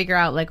were going to figure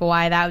out like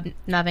why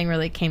nothing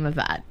really came of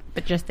that,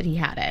 but just that he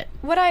had it.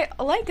 What I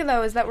like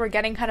though is that we're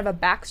getting kind of a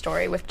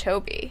backstory with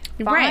Toby.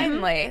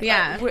 Finally, right?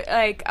 Yeah,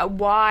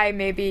 why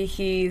maybe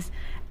he's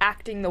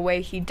acting the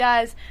way he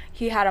does.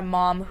 He had a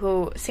mom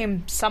who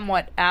seemed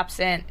somewhat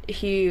absent.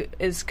 He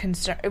is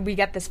concerned. We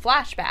get this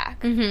flashback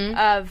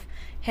of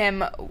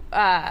him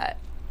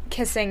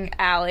kissing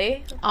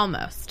Allie.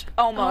 Almost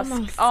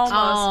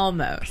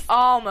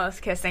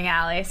kissing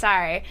Allie.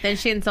 Sorry. Then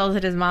she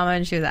insulted his mama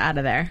and she was out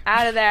of there.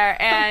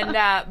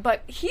 And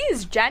but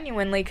he's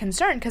genuinely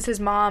concerned because his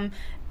mom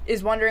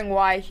is wondering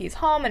why he's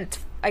home, and it's,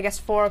 I guess,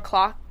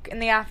 4:00 in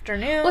the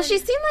afternoon. Well, she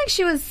seemed like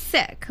she was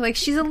sick. Like,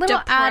 she's a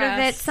little out of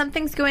it.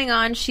 Something's going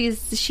on. She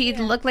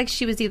looked like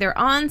she was either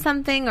on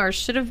something or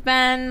should have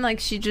been. Like,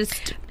 she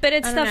just... But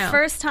it's the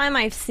first time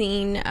I've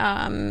seen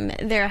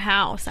their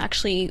house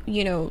actually,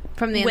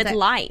 from the with inside.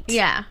 light.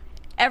 Yeah.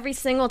 Every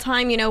single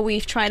time,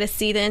 we've tried to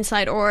see the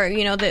inside, or,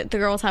 the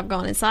girls have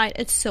gone inside,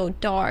 it's so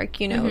dark,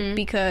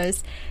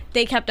 because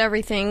they kept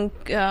everything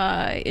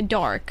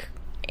dark.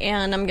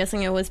 And I'm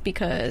guessing it was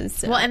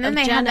because and then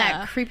they Jenna.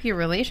 had that creepy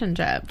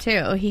relationship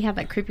too. He had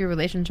that creepy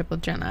relationship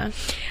with Jenna.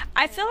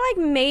 I feel like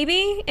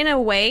maybe in a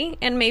way,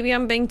 and maybe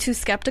I'm being too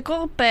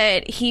skeptical,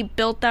 but he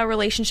built that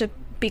relationship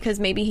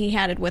because maybe he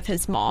had it with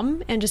his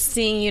mom, and just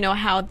seeing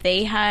how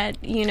they had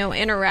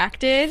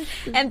interacted,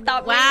 and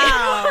thought, wow.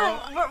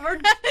 I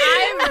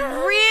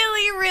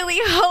really, really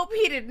hope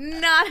he did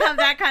not have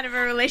that kind of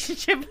a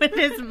relationship with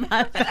his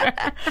mother.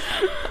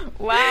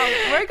 Wow,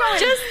 we're going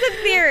just the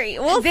theory.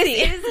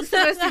 This is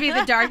supposed to be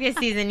the darkest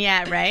season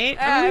yet, right?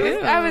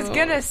 I was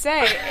gonna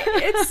say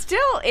it's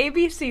still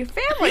ABC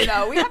Family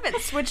though. We haven't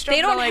switched over.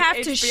 They don't to, like, have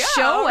HBO. to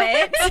show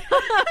it.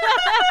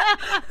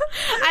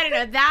 I don't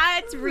know.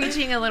 That's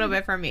reaching a little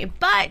bit for me,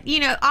 but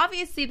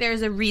obviously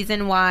there's a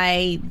reason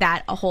why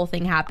that whole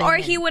thing happened. Or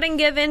he wouldn't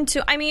give in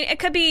to. I mean, it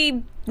could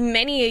be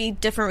many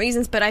different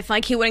reasons, but I feel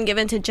like he wouldn't give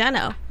in to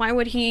Jenna. Why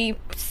would he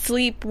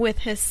sleep with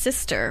his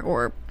sister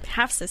or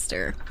half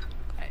sister?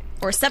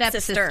 Or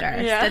stepsister.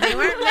 Yeah. So they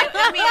weren't.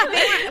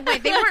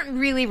 They weren't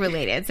really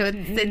related, so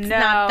it's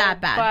not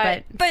that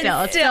bad. But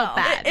still, it's still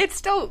bad. It's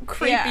still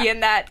creepy in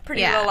that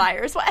Pretty Little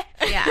Liars way.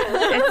 Yeah,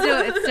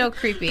 it's still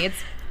creepy.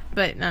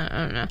 But I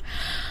don't know.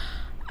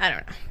 I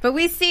don't know. But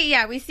we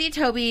see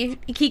Toby,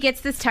 he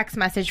gets this text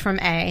message from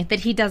A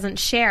that he doesn't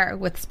share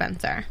with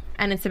Spencer.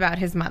 And it's about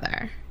his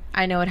mother.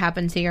 I know what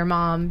happened to your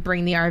mom.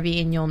 Bring the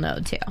RV and you'll know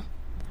too.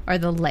 Or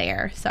the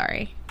lair,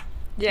 sorry.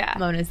 Yeah.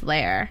 Mona's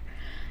lair.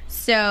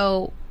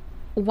 So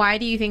why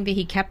do you think that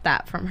he kept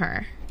that from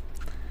her?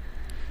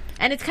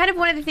 And it's kind of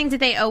one of the things that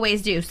they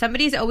always do.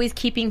 Somebody's always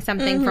keeping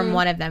something from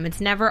one of them.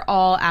 It's never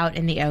all out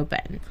in the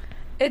open.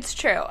 It's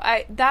true.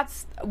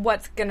 That's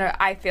what's gonna,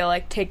 I feel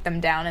like, take them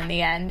down in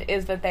the end,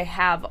 is that they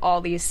have all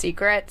these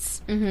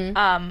secrets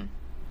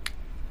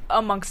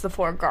amongst the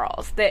 4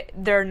 girls.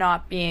 They're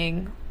not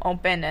being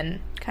open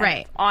and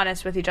kind of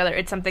honest with each other.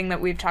 It's something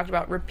that we've talked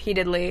about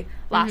repeatedly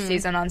last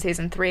season on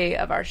season 3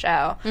 of our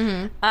show.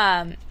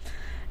 And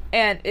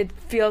it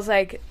feels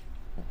like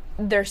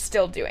they're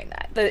still doing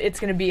that. It's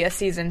going to be a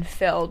season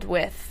filled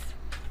with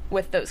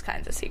those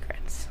kinds of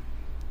secrets.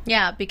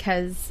 Yeah,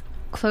 because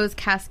closed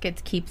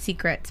caskets keep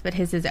secrets, but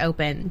his is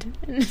opened.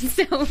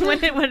 So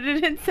what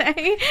did it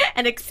say?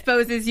 And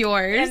exposes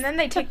yours. And then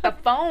they take the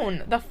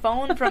phone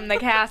from the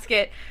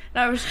casket.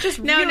 And I was just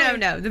No.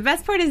 The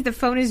best part is the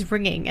phone is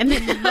ringing, and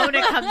then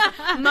Mona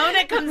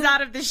comes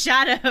out of the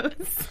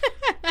shadows.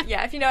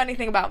 Yeah, if you know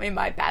anything about me,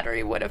 my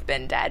battery would have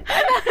been dead.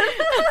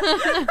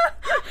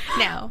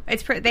 No,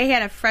 they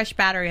had a fresh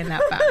battery in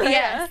that phone.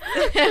 Yes.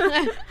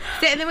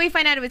 And then we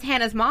find out it was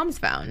Hannah's mom's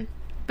phone.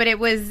 But it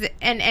was,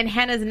 and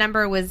Hannah's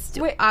number was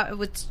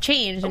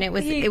changed, and it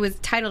was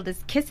titled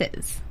as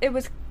Kisses. It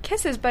was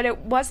Kisses, but it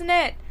wasn't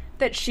it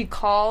that she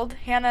called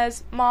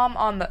Hannah's mom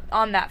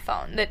on that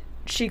phone, that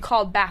she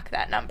called back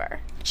that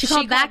number. She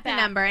called back the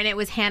number, and it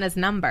was Hannah's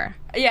number.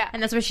 Yeah,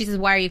 and that's where she says,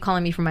 "Why are you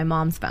calling me from my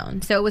mom's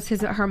phone?" So it was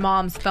her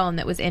mom's phone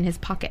that was in his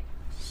pocket.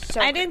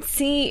 So I didn't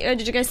see.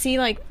 Did you guys see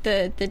like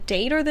the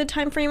date or the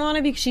time frame on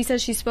it? Because she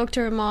says she spoke to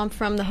her mom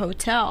from the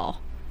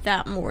hotel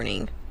that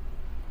morning.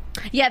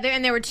 Yeah,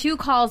 there were 2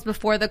 calls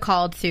before the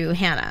call to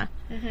Hannah,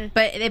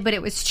 but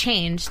it was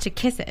changed to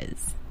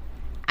Kisses.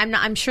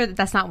 I'm sure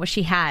that's not what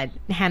she had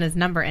Hannah's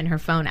number in her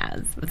phone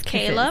as. Was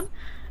Kisses. Caleb?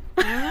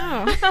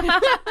 Oh.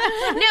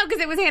 No,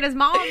 because it was Hannah's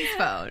mom's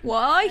phone.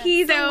 Well,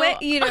 he's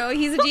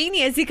a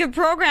genius. He could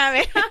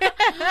program it.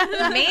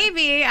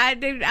 Maybe I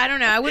don't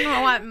know. I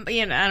wouldn't want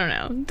I don't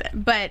know,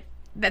 but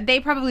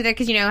they probably did,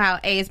 because you know how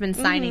A has been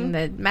signing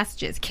the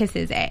messages,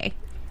 Kisses A,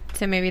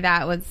 so maybe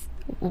that was.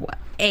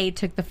 A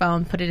took the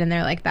phone, put it in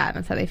there like that, and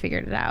that's how they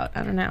figured it out.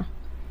 I don't know.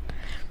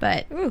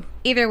 But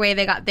either way,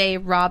 they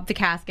robbed the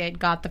casket,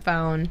 got the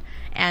phone,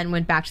 and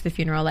went back to the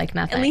funeral like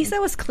nothing. At least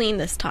it was clean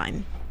this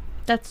time.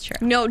 That's true.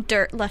 No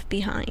dirt left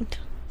behind.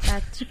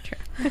 That's true.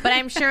 But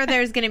I'm sure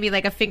there's going to be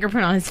like a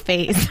fingerprint on his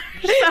face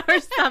or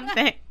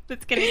something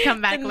that's going to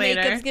come back the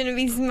later. Makeup's going to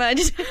be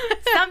smudged.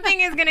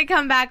 Something is going to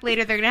come back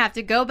later. They're going to have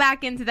to go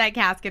back into that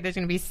casket. There's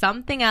going to be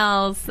something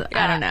else. Yeah.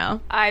 I don't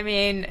know. I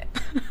mean,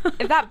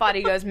 if that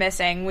body goes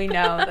missing, we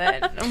know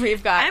that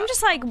we've got... I'm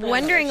just like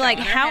wondering, like,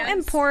 how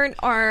important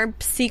are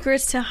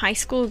secrets to high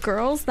school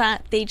girls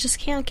that they just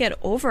can't get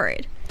over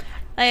it?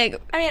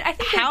 Like, I mean, I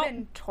think they've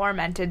been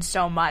tormented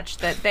so much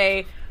that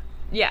they're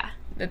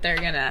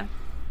gonna...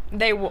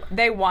 They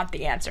want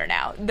the answer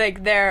now.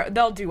 Like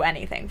they'll do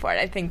anything for it.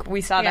 I think we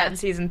saw that in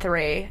season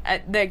 3.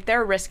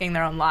 They're risking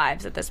their own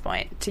lives at this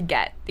point to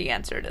get the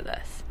answer to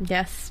this.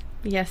 Yes,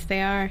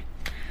 they are.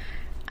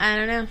 I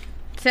don't know.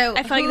 So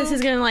I feel like this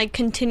is going to like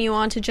continue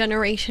on to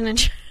generation and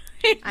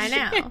generation. I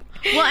know.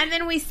 Well, and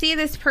then we see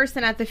this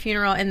person at the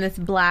funeral in this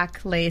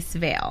black lace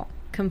veil,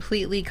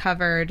 completely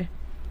covered,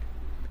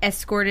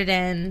 escorted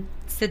in,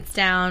 sits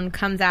down,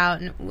 comes out,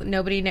 and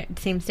nobody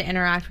seems to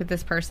interact with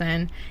this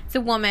person. It's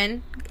a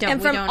woman.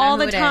 And from all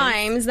the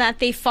times that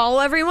they follow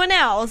everyone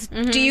else,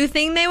 do you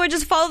think they would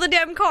just follow the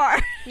damn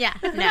car? Yeah,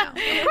 no.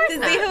 Of course to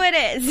not. see who it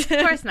is. Of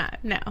course not.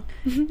 No.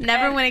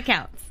 Never when it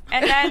counts.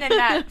 And then in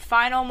that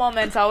final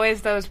moments,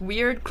 always those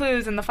weird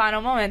clues in the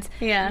final moments,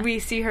 we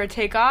see her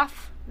take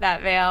off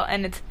that veil,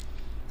 and it's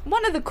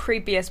one of the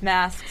creepiest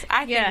masks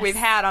I think we've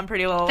had on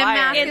Pretty Little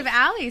Liars. The mask of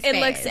Allie's face. It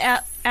looks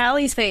at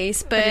Allie's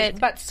face,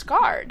 but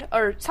scarred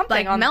or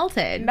something, like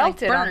melted, like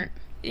burnt.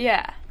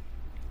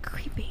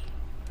 Creepy.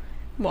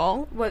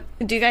 Well, what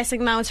do you guys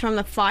think that was from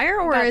the fire,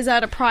 or is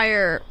that a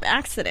prior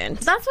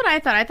accident? That's what I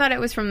thought. I thought it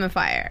was from the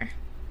fire.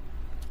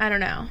 I don't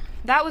know.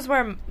 That was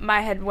where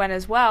my head went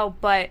as well,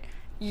 but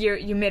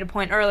you made a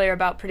point earlier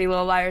about Pretty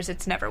Little Liars.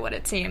 It's never what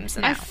it seems.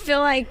 I feel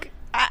like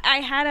I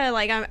had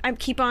a I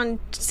keep on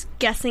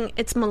guessing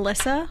it's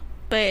Melissa,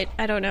 but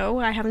I don't know.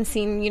 I haven't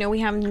seen, we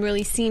haven't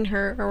really seen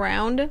her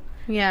around.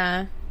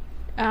 Yeah.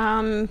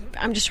 I'm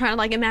just trying to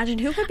like imagine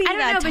who could be that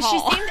tall. I don't know, but she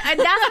seemed. That's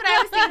what I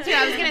was thinking too.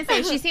 I was gonna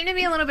say she seemed to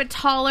be a little bit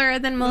taller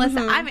than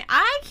Melissa. I mean,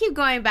 I keep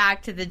going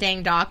back to the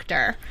dang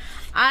doctor.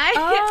 That's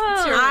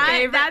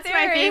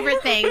my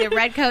favorite thing. The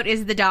red coat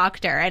is the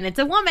doctor, and it's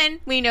a woman.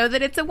 We know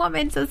that it's a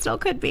woman, so it still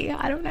could be.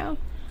 I don't know.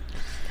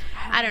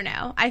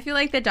 I feel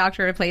like the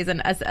doctor plays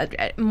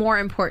a more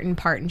important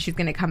part, and she's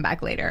going to come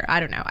back later. I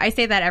don't know. I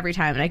say that every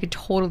time, and I could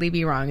totally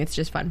be wrong. It's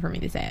just fun for me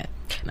to say it.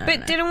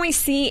 But didn't we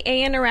see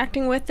A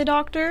interacting with the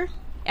doctor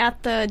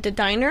at the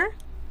diner?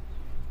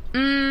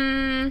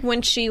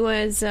 When she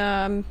was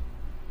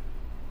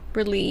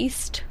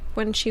released,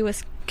 when she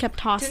was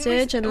kept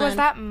hostage, and was then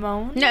that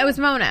Mona? No, it was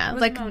Mona.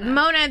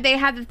 Mona, they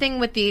had the thing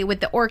with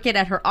the orchid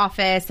at her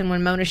office, and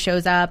when Mona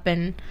shows up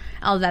and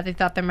all of that, they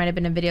thought there might have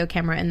been a video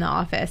camera in the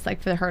office,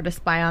 like for her to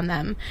spy on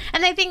them.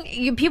 And I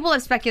think people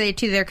have speculated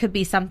too there could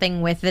be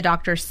something with the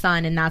doctor's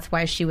son, and that's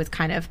why she was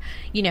kind of,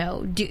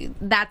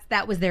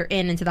 that was their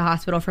in into the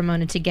hospital for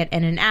Mona to get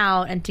in and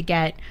out and to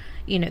get,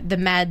 the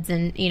meds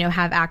and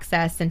have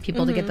access and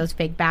people to get those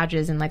fake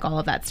badges and like all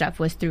of that stuff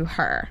was through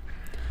her.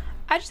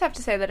 I just have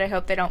to say that I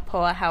hope they don't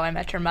pull a How I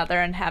Met Your Mother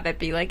and have it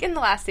be like in the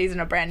last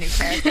season a brand new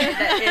character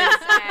that is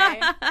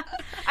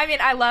I mean,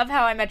 I love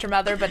How I Met Your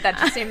Mother, but that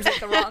just seems like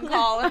the wrong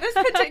call in this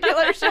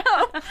particular show.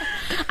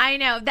 I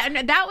know.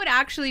 That would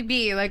actually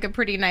be like a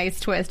pretty nice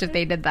twist if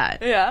they did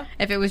that. Yeah.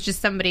 If it was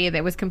just somebody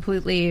that was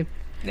completely...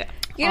 Yeah.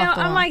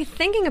 awful. I'm like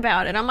thinking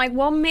about it. I'm like,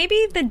 well,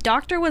 maybe the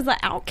doctor was the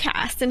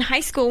outcast in high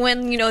school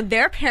when,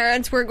 their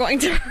parents were going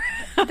to...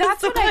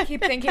 That's what I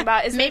keep thinking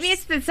about. Is maybe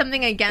it's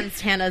something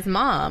against Hannah's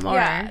mom, or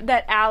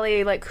that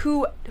Allie, like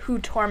who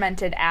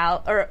tormented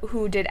Al, or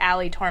who did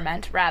Allie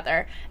torment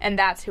rather, and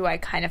that's who I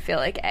kind of feel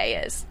like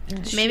A is.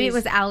 Maybe it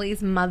was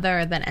Allie's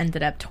mother that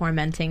ended up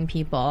tormenting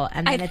people,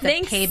 and then it's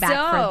a payback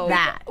for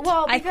that.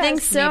 Well, I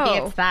think so.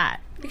 Maybe it's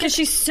that. Because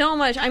she's so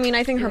much... I mean,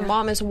 I think her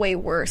mom is way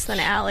worse than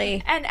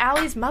Allie. And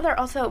Allie's mother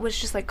also was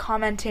just, like,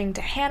 commenting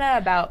to Hannah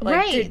about, like...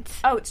 Right.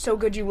 It's so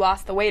good you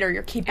lost the weight, or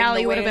you're keeping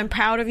Allie the weight. would have been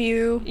proud of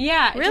you.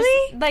 Yeah.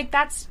 Really?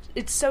 Just,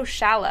 it's so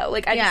shallow.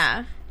 Like,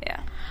 Yeah.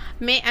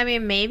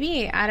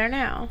 Maybe. I don't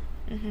know.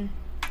 Mm-hmm.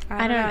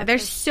 I don't know.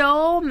 There's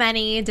so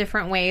many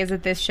different ways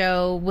that this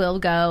show will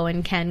go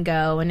and can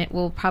go, and it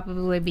will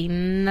probably be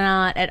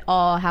not at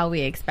all how we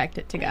expect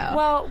it to go.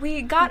 Well,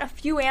 we got a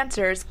few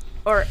answers,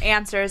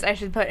 I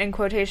should put in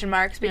quotation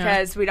marks,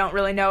 because we don't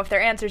really know if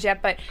they're answers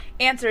yet, but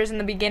answers in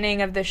the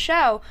beginning of the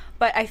show,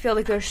 but I feel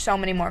like there's so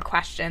many more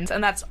questions,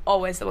 and that's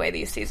always the way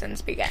these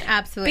seasons begin.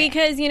 Absolutely.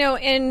 Because,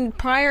 in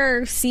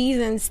prior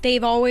seasons,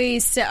 they've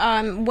always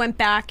went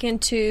back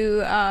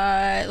into,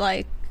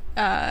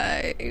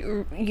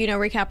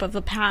 recap of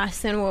the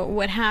past and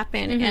what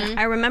happened. Mm-hmm. And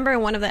I remember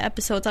in one of the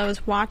episodes I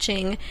was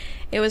watching,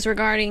 it was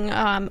regarding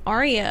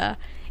Arya,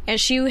 and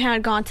she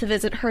had gone to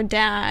visit her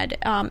dad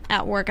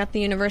at work at the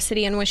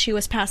university, and when she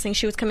was passing,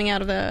 she was coming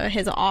out of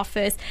his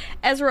office.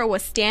 Ezra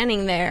was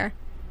standing there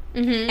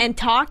and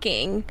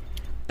talking,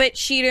 but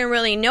she didn't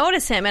really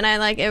notice him, and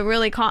it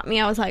really caught me.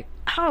 I was like,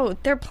 oh,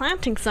 they're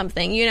planting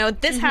something.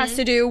 This has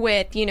to do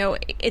with,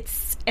 it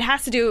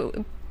has to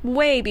do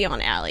way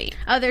beyond Allie.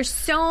 Oh, there's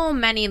so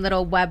many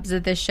little webs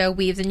that this show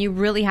weaves, and you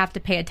really have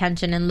to pay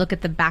attention and look at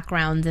the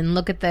backgrounds and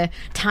look at the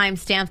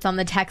timestamps on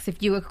the text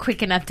if you were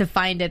quick enough to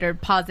find it or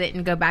pause it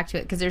and go back to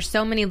it, because there's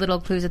so many little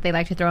clues that they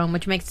like to throw in,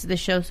 which makes the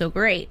show so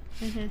great.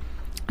 Mm-hmm.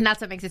 And that's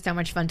what makes it so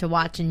much fun to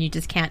watch, and you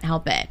just can't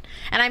help it.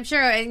 And I'm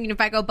sure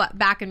if I go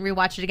back and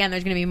rewatch it again,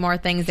 there's going to be more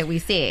things that we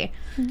see.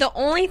 The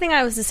only thing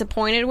I was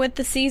disappointed with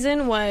this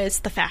season was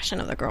the fashion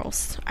of the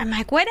girls. I'm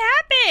like, what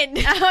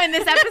happened? Oh, in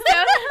this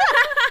episode?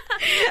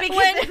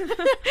 Because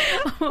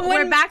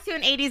we're back to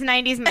an 80s,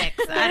 90s mix.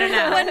 I don't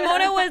know. When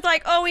Mona was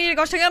like, oh, we need to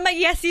go shopping, I'm like,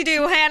 yes, you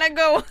do, Hannah,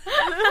 go.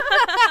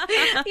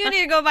 You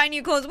need to go buy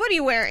new clothes. What are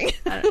you wearing?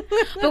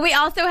 But we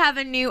also have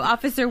a new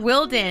Officer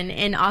Wilden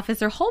in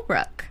Officer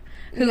Holbrook,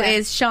 who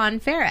is Sean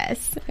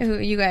Ferris, who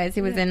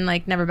was in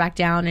Never Back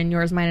Down and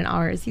Yours, Mine, and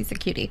Ours. He's a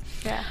cutie.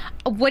 Yeah.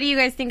 What do you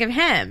guys think of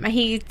him?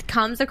 He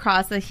comes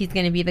across like he's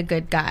going to be the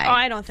good guy. Oh,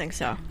 I don't think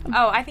so.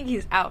 Oh, I think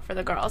he's out for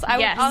the girls.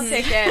 I'll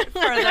take it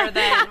further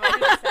than what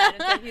you said. It's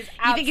like he's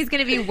out. You think he's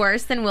going to be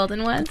worse than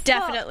Wilden was?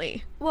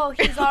 Definitely. Well,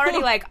 he's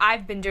already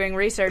I've been doing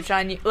research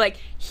on you.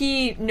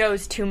 He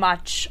knows too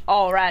much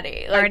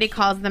already. Already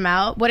calls them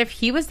out. What if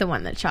he was the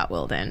one that shot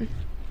Wilden?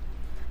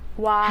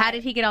 Why? How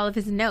did he get all of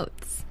his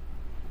notes?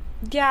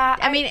 Yeah,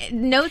 I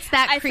mean, notes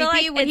that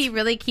creepy. Would he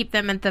really keep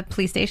them at the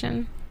police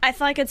station? I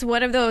feel like it's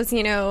one of those,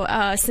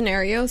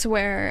 scenarios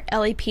where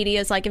LAPD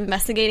is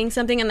investigating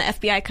something, and the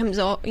FBI comes,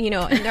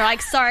 and they're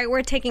like, "Sorry,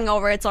 we're taking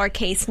over. It's our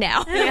case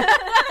now."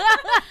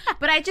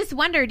 But I just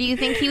wonder, do you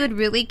think he would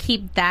really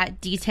keep that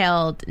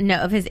detailed note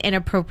of his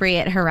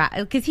inappropriate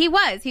harassment? Because he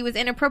was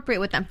inappropriate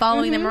with them,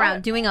 following them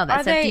around, doing all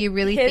that stuff. Do you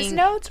really think his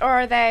notes, or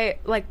are they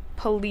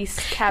police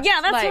kept? Yeah,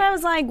 that's what I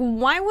was like.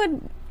 Why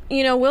would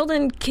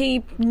Wilden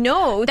keep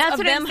notes of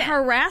them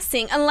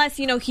harassing, unless,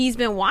 he's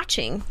been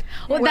watching.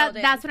 Well,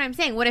 that's what I'm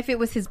saying. What if it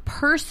was his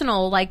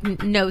personal,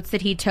 notes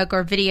that he took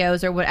or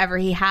videos or whatever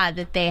he had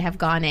that they have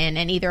gone in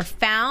and either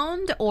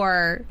found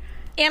or...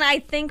 And I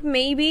think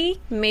maybe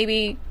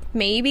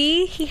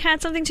he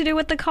had something to do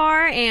with the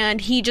car, and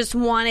he just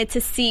wanted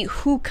to see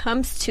who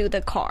comes to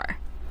the car.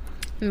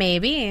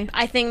 Maybe.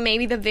 I think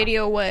maybe the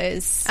video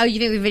was... Oh, you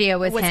think the video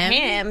was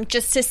him?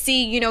 Just to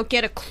see,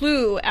 get a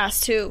clue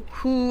as to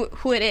who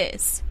it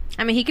is.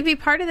 I mean, he could be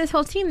part of this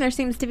whole team. There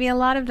seems to be a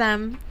lot of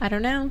them. I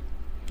don't know.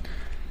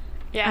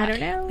 Yeah. I don't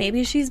know.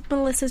 Maybe she's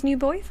Melissa's new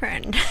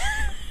boyfriend.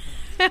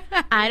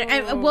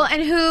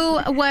 And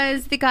who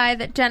was the guy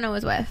that Jenna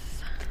was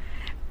with?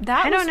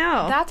 I don't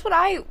know. That's what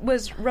I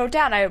wrote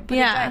down. I put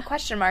a giant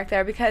question mark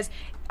there because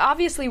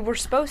obviously we're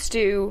supposed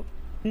to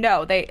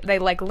know. They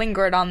like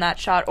lingered on that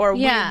shot, or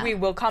we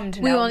will come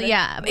to know. We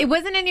will, it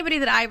wasn't anybody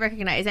that I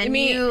recognized. I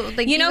mean,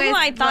 you know who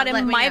I thought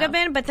it might have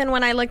been, but then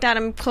when I looked at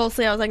him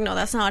closely, I was like, no,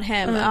 that's not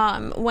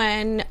him.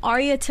 When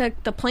Arya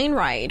took the plane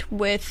ride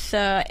with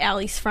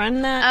Allie's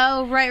friend,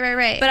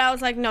 right. But I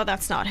was like, no,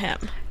 that's not him.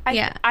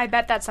 I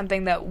bet that's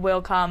something that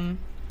will come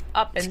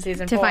up in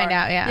season 4 to find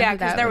out. Yeah,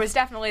 because there was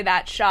definitely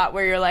that shot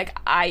where you're like,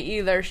 I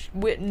either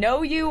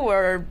know you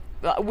or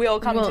will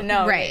come to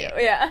know you.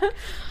 Yeah.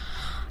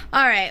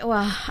 All right.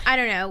 Well, I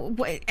don't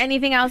know.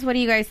 Anything else? What do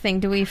you guys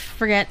think? Do we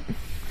forget?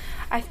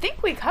 I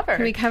think we covered.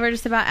 Can we cover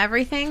just about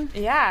everything?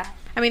 Yeah.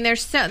 I mean,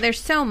 there's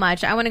so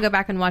much. I want to go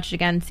back and watch it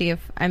again, see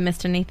if I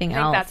missed anything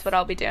else. I think that's what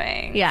I'll be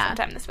doing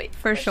sometime this week.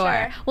 For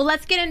sure. Well,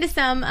 let's get into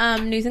some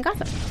news and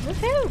gossip.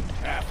 Woohoo!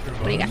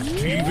 What do you got?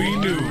 TV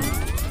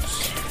News.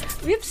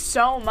 We have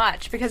so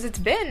much because it's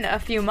been a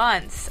few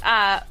months.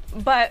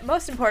 But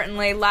most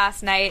importantly,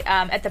 last night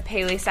at the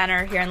Paley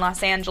Center here in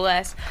Los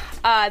Angeles,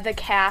 the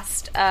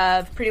cast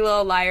of Pretty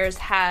Little Liars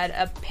had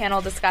a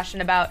panel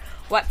discussion about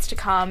what's to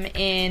come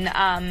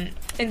in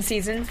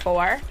season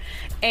 4.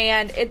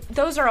 And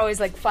those are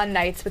always like fun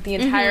nights with the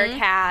entire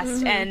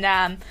cast.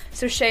 And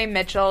so Shay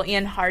Mitchell,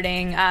 Ian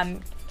Harding,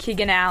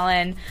 Keegan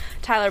Allen,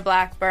 Tyler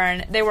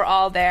Blackburn, they were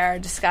all there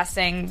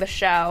discussing the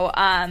show.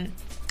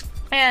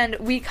 And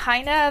we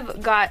kind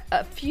of got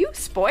a few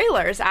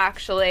spoilers,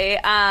 actually.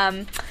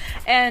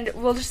 And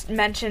we'll just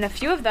mention a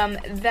few of them.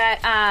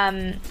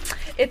 That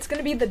it's going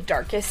to be the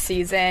darkest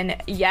season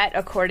yet,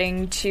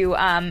 according to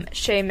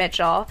Shay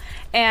Mitchell.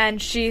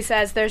 And she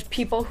says there's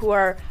people who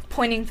are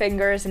pointing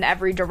fingers in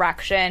every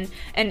direction.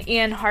 And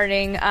Ian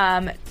Harding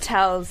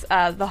tells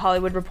The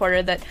Hollywood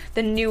Reporter that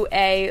the new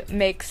A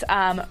makes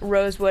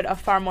Rosewood a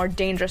far more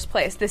dangerous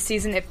place. This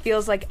season, it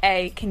feels like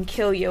A can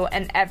kill you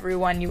and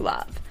everyone you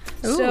love.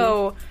 Ooh.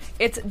 So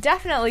it's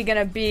definitely going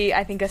to be,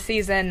 I think, a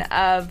season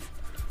of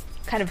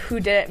kind of who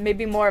did it,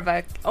 maybe more of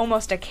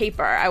almost a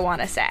caper, I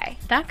want to say.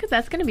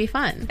 That's going to be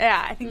fun.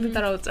 Yeah, I think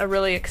that's a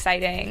really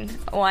exciting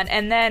one.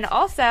 And then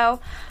also,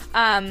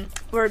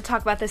 we'll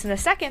talk about this in a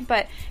second,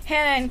 but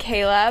Hannah and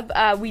Caleb,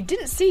 we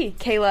didn't see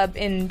Caleb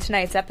in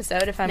tonight's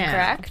episode, if I'm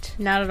correct.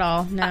 Not at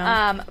all,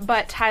 no.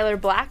 But Tyler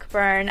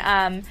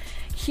Blackburn,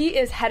 he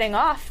is heading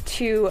off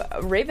to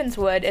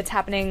Ravenswood. It's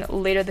happening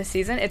later this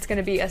season. It's going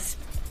to be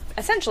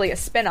essentially a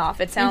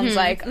spin-off, it sounds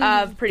like,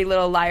 of Pretty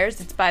Little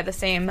Liars. It's by the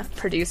same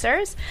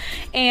producers.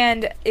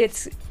 And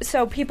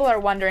so people are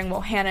wondering,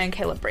 will Hannah and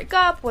Caleb break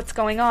up? What's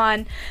going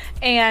on?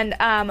 And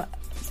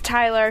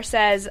Tyler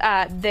says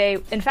they,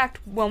 in fact,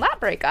 will not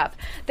break up.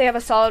 They have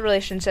a solid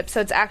relationship, so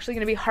it's actually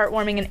going to be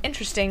heartwarming and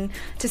interesting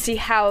to see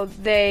how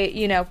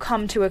they,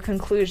 come to a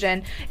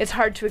conclusion. It's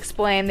hard to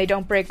explain. They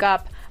don't break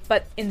up,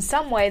 but in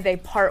some way they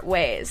part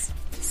ways.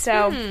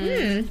 So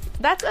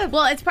that's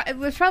well. It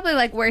was probably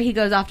like where he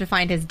goes off to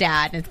find his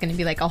dad, and it's going to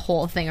be like a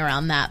whole thing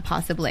around that,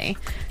 possibly.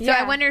 So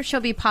I wonder if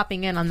she'll be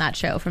popping in on that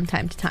show from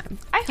time to time.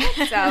 I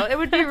hope so. It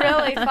would be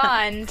really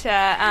fun to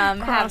have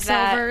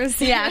crossovers.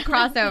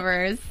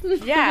 Crossovers.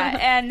 Yeah,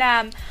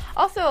 and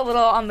also a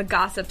little on the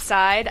gossip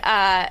side,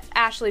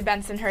 Ashley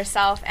Benson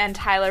herself and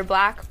Tyler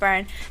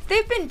Blackburn,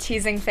 they've been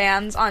teasing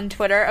fans on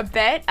Twitter a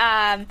bit.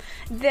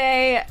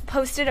 They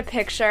posted a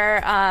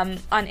picture on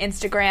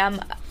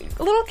Instagram,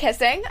 a little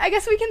kissing, I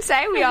guess we can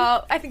say.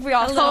 I think we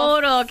all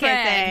total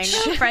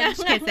kissing, French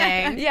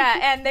kissing. Yeah,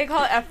 and they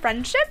call it a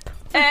friendship.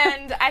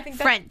 And I think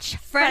that's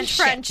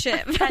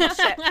friendship.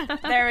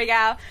 There we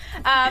go.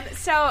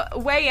 So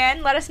weigh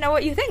in. Let us know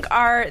what you think.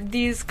 Are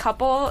these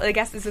couple? I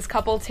guess is this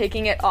couple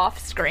taking it off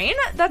screen?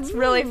 That's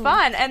really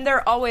fun, and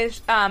they're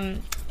always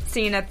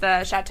seen at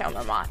the Chateau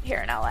Marmont here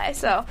in LA.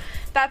 So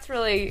that's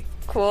really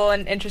cool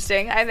and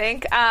interesting, I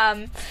think.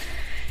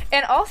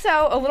 And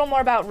also, a little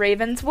more about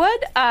Ravenswood.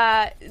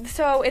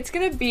 So it's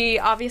going to be,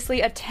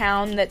 obviously, a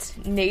town that's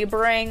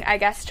neighboring, I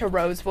guess, to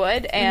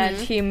Rosewood, and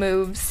he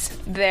moves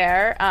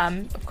there.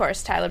 Of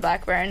course, Tyler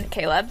Blackburn,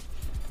 Caleb.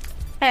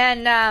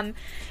 And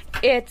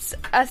it's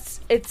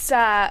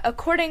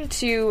according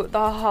to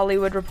The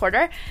Hollywood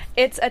Reporter,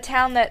 it's a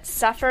town that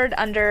suffered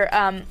under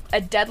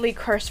a deadly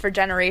curse for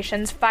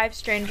generations. 5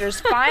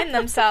 strangers find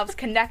themselves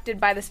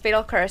connected by this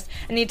fatal curse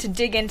and need to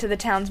dig into the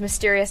town's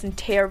mysterious and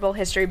terrible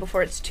history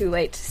before it's too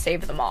late to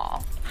save them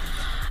all.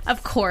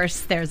 Of course,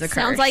 there's a curse.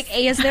 Sounds like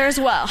A is there as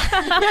well.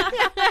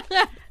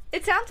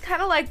 It sounds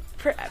kind of like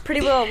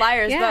Pretty Little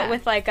Liars, but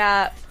with like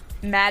a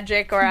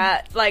magic or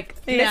a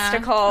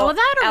mystical well,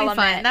 that'll element.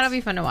 Be fun. That'll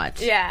be fun to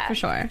watch. Yeah, for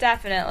sure.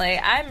 Definitely.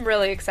 I'm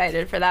really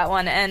excited for that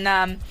one. And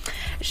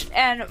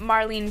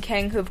Marlene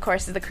King, who of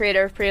course is the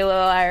creator of Pretty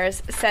Little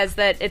Liars, says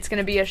that it's going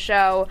to be a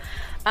show.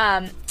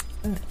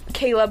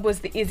 Caleb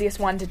was the easiest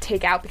one to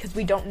take out because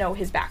we don't know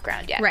his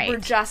background yet. Right. We're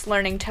just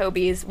learning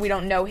Toby's. We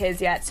don't know his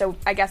yet. So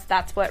I guess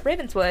that's what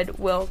Ravenswood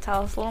will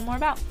tell us a little more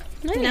about.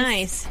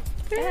 Nice.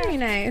 Very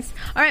nice.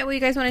 All right, well, you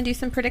guys want to do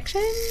some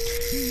predictions?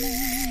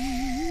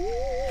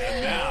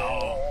 And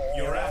now,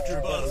 your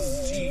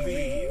AfterBuzz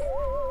TV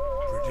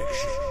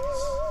predictions.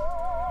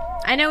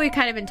 I know we've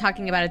kind of been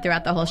talking about it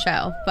throughout the whole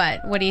show,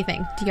 but what do you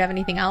think? Do you have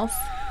anything else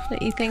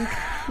that you think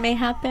may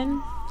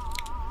happen?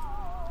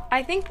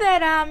 I think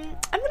that I'm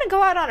going to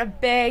go out on a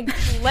big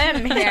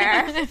limb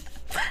here.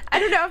 I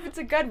don't know if it's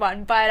a good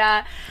one,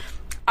 but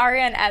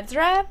Arya and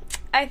Ezra,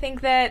 I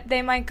think that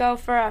they might go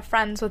for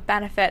friends with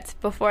benefits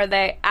before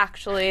they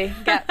actually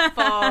get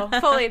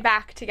fully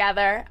back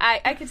together.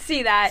 I could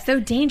see that. So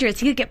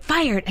dangerous. He could get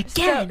fired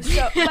again.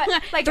 But,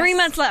 like 3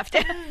 months left.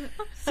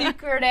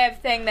 Secretive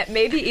thing that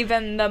maybe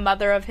even the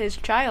mother of his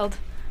child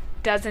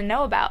doesn't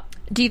know about.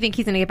 Do you think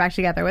he's going to get back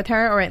together with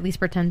her, or at least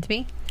pretend to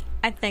be?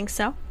 I think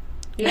so.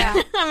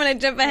 Yeah. I'm going to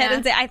jump ahead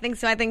and say I think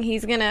so. I think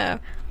he's going to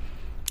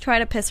try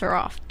to piss her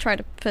off. Try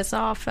to piss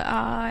off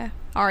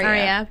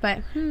Arya.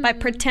 But by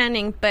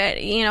pretending, but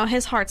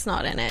his heart's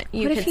not in it.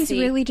 What if he's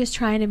really just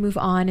trying to move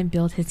on and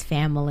build his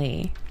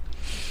family?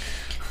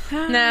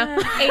 No,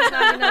 A's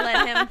not gonna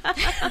let him.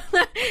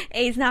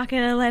 A's not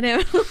gonna let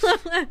him.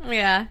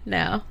 Yeah,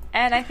 no.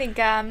 And I think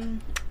I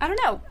don't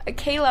know,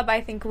 Caleb.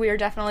 I think we are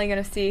definitely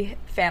going to see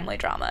family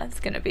drama.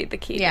 It's going to be the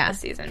key to the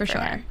season for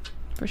sure. him.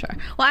 For sure.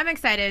 Well, I'm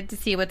excited to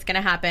see what's going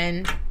to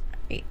happen.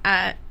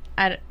 I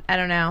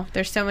don't know.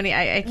 There's so many.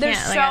 I can't. There's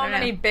so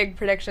many big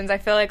predictions. I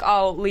feel like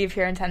I'll leave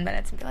here in 10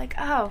 minutes and be like,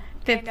 oh.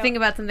 Think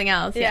about something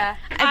else. Yeah.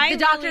 The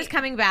doctor's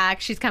coming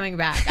back. She's coming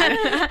back.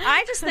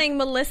 I just think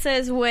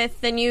Melissa's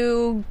with the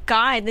new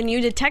guy, the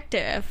new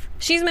detective.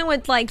 She's been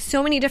with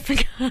so many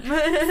different guys.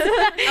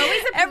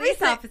 Always a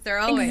police officer.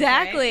 Always.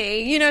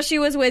 Exactly. Right? She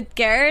was with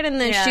Garrett, and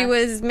then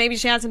maybe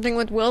she had something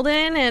with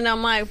Wilden, and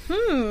I'm like,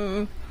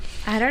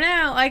 I don't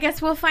know. I guess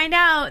we'll find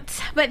out.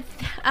 But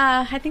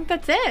I think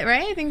that's it,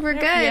 right? I think we're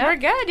good. Yeah, we're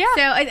good,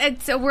 yeah.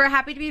 So we're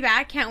happy to be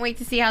back. Can't wait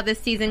to see how this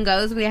season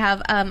goes. We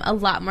have a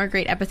lot more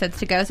great episodes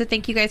to go. So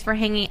thank you guys for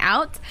hanging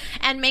out.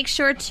 And make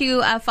sure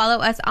to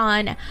follow us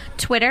on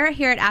Twitter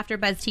here at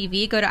AfterBuzz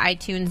TV. Go to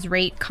iTunes,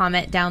 rate,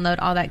 comment,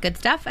 download, all that good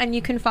stuff. And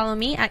you can follow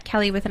me at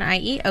Kelly with an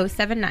IE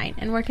 079.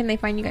 And where can they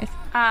find you guys?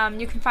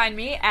 You can find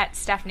me at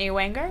Stephanie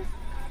Wenger.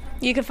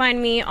 You can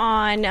find me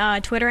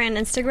on Twitter and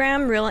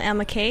Instagram, Real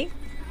Emma K.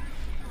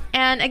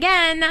 And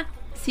again,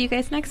 see you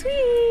guys next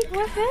week.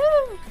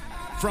 Woohoo!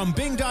 From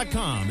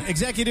Bing.com,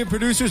 executive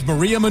producers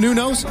Maria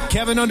Menounos,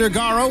 Kevin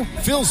Undergaro,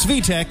 Phil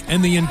Svitek,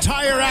 and the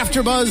entire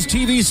AfterBuzz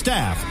TV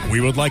staff,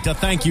 we would like to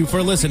thank you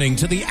for listening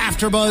to the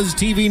AfterBuzz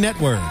TV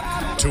network.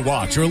 To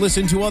watch or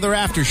listen to other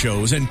after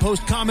shows and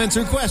post comments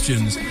or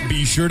questions,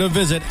 be sure to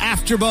visit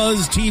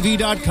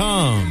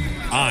AfterBuzzTV.com.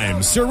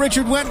 I'm Sir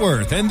Richard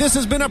Wentworth, and this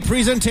has been a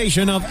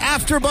presentation of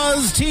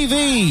AfterBuzz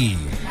TV.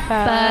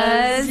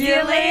 Buzz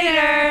you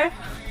later.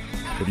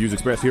 The views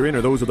expressed herein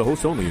are those of the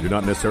hosts only and do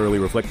not necessarily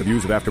reflect the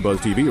views of AfterBuzz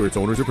TV or its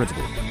owners or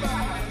principals.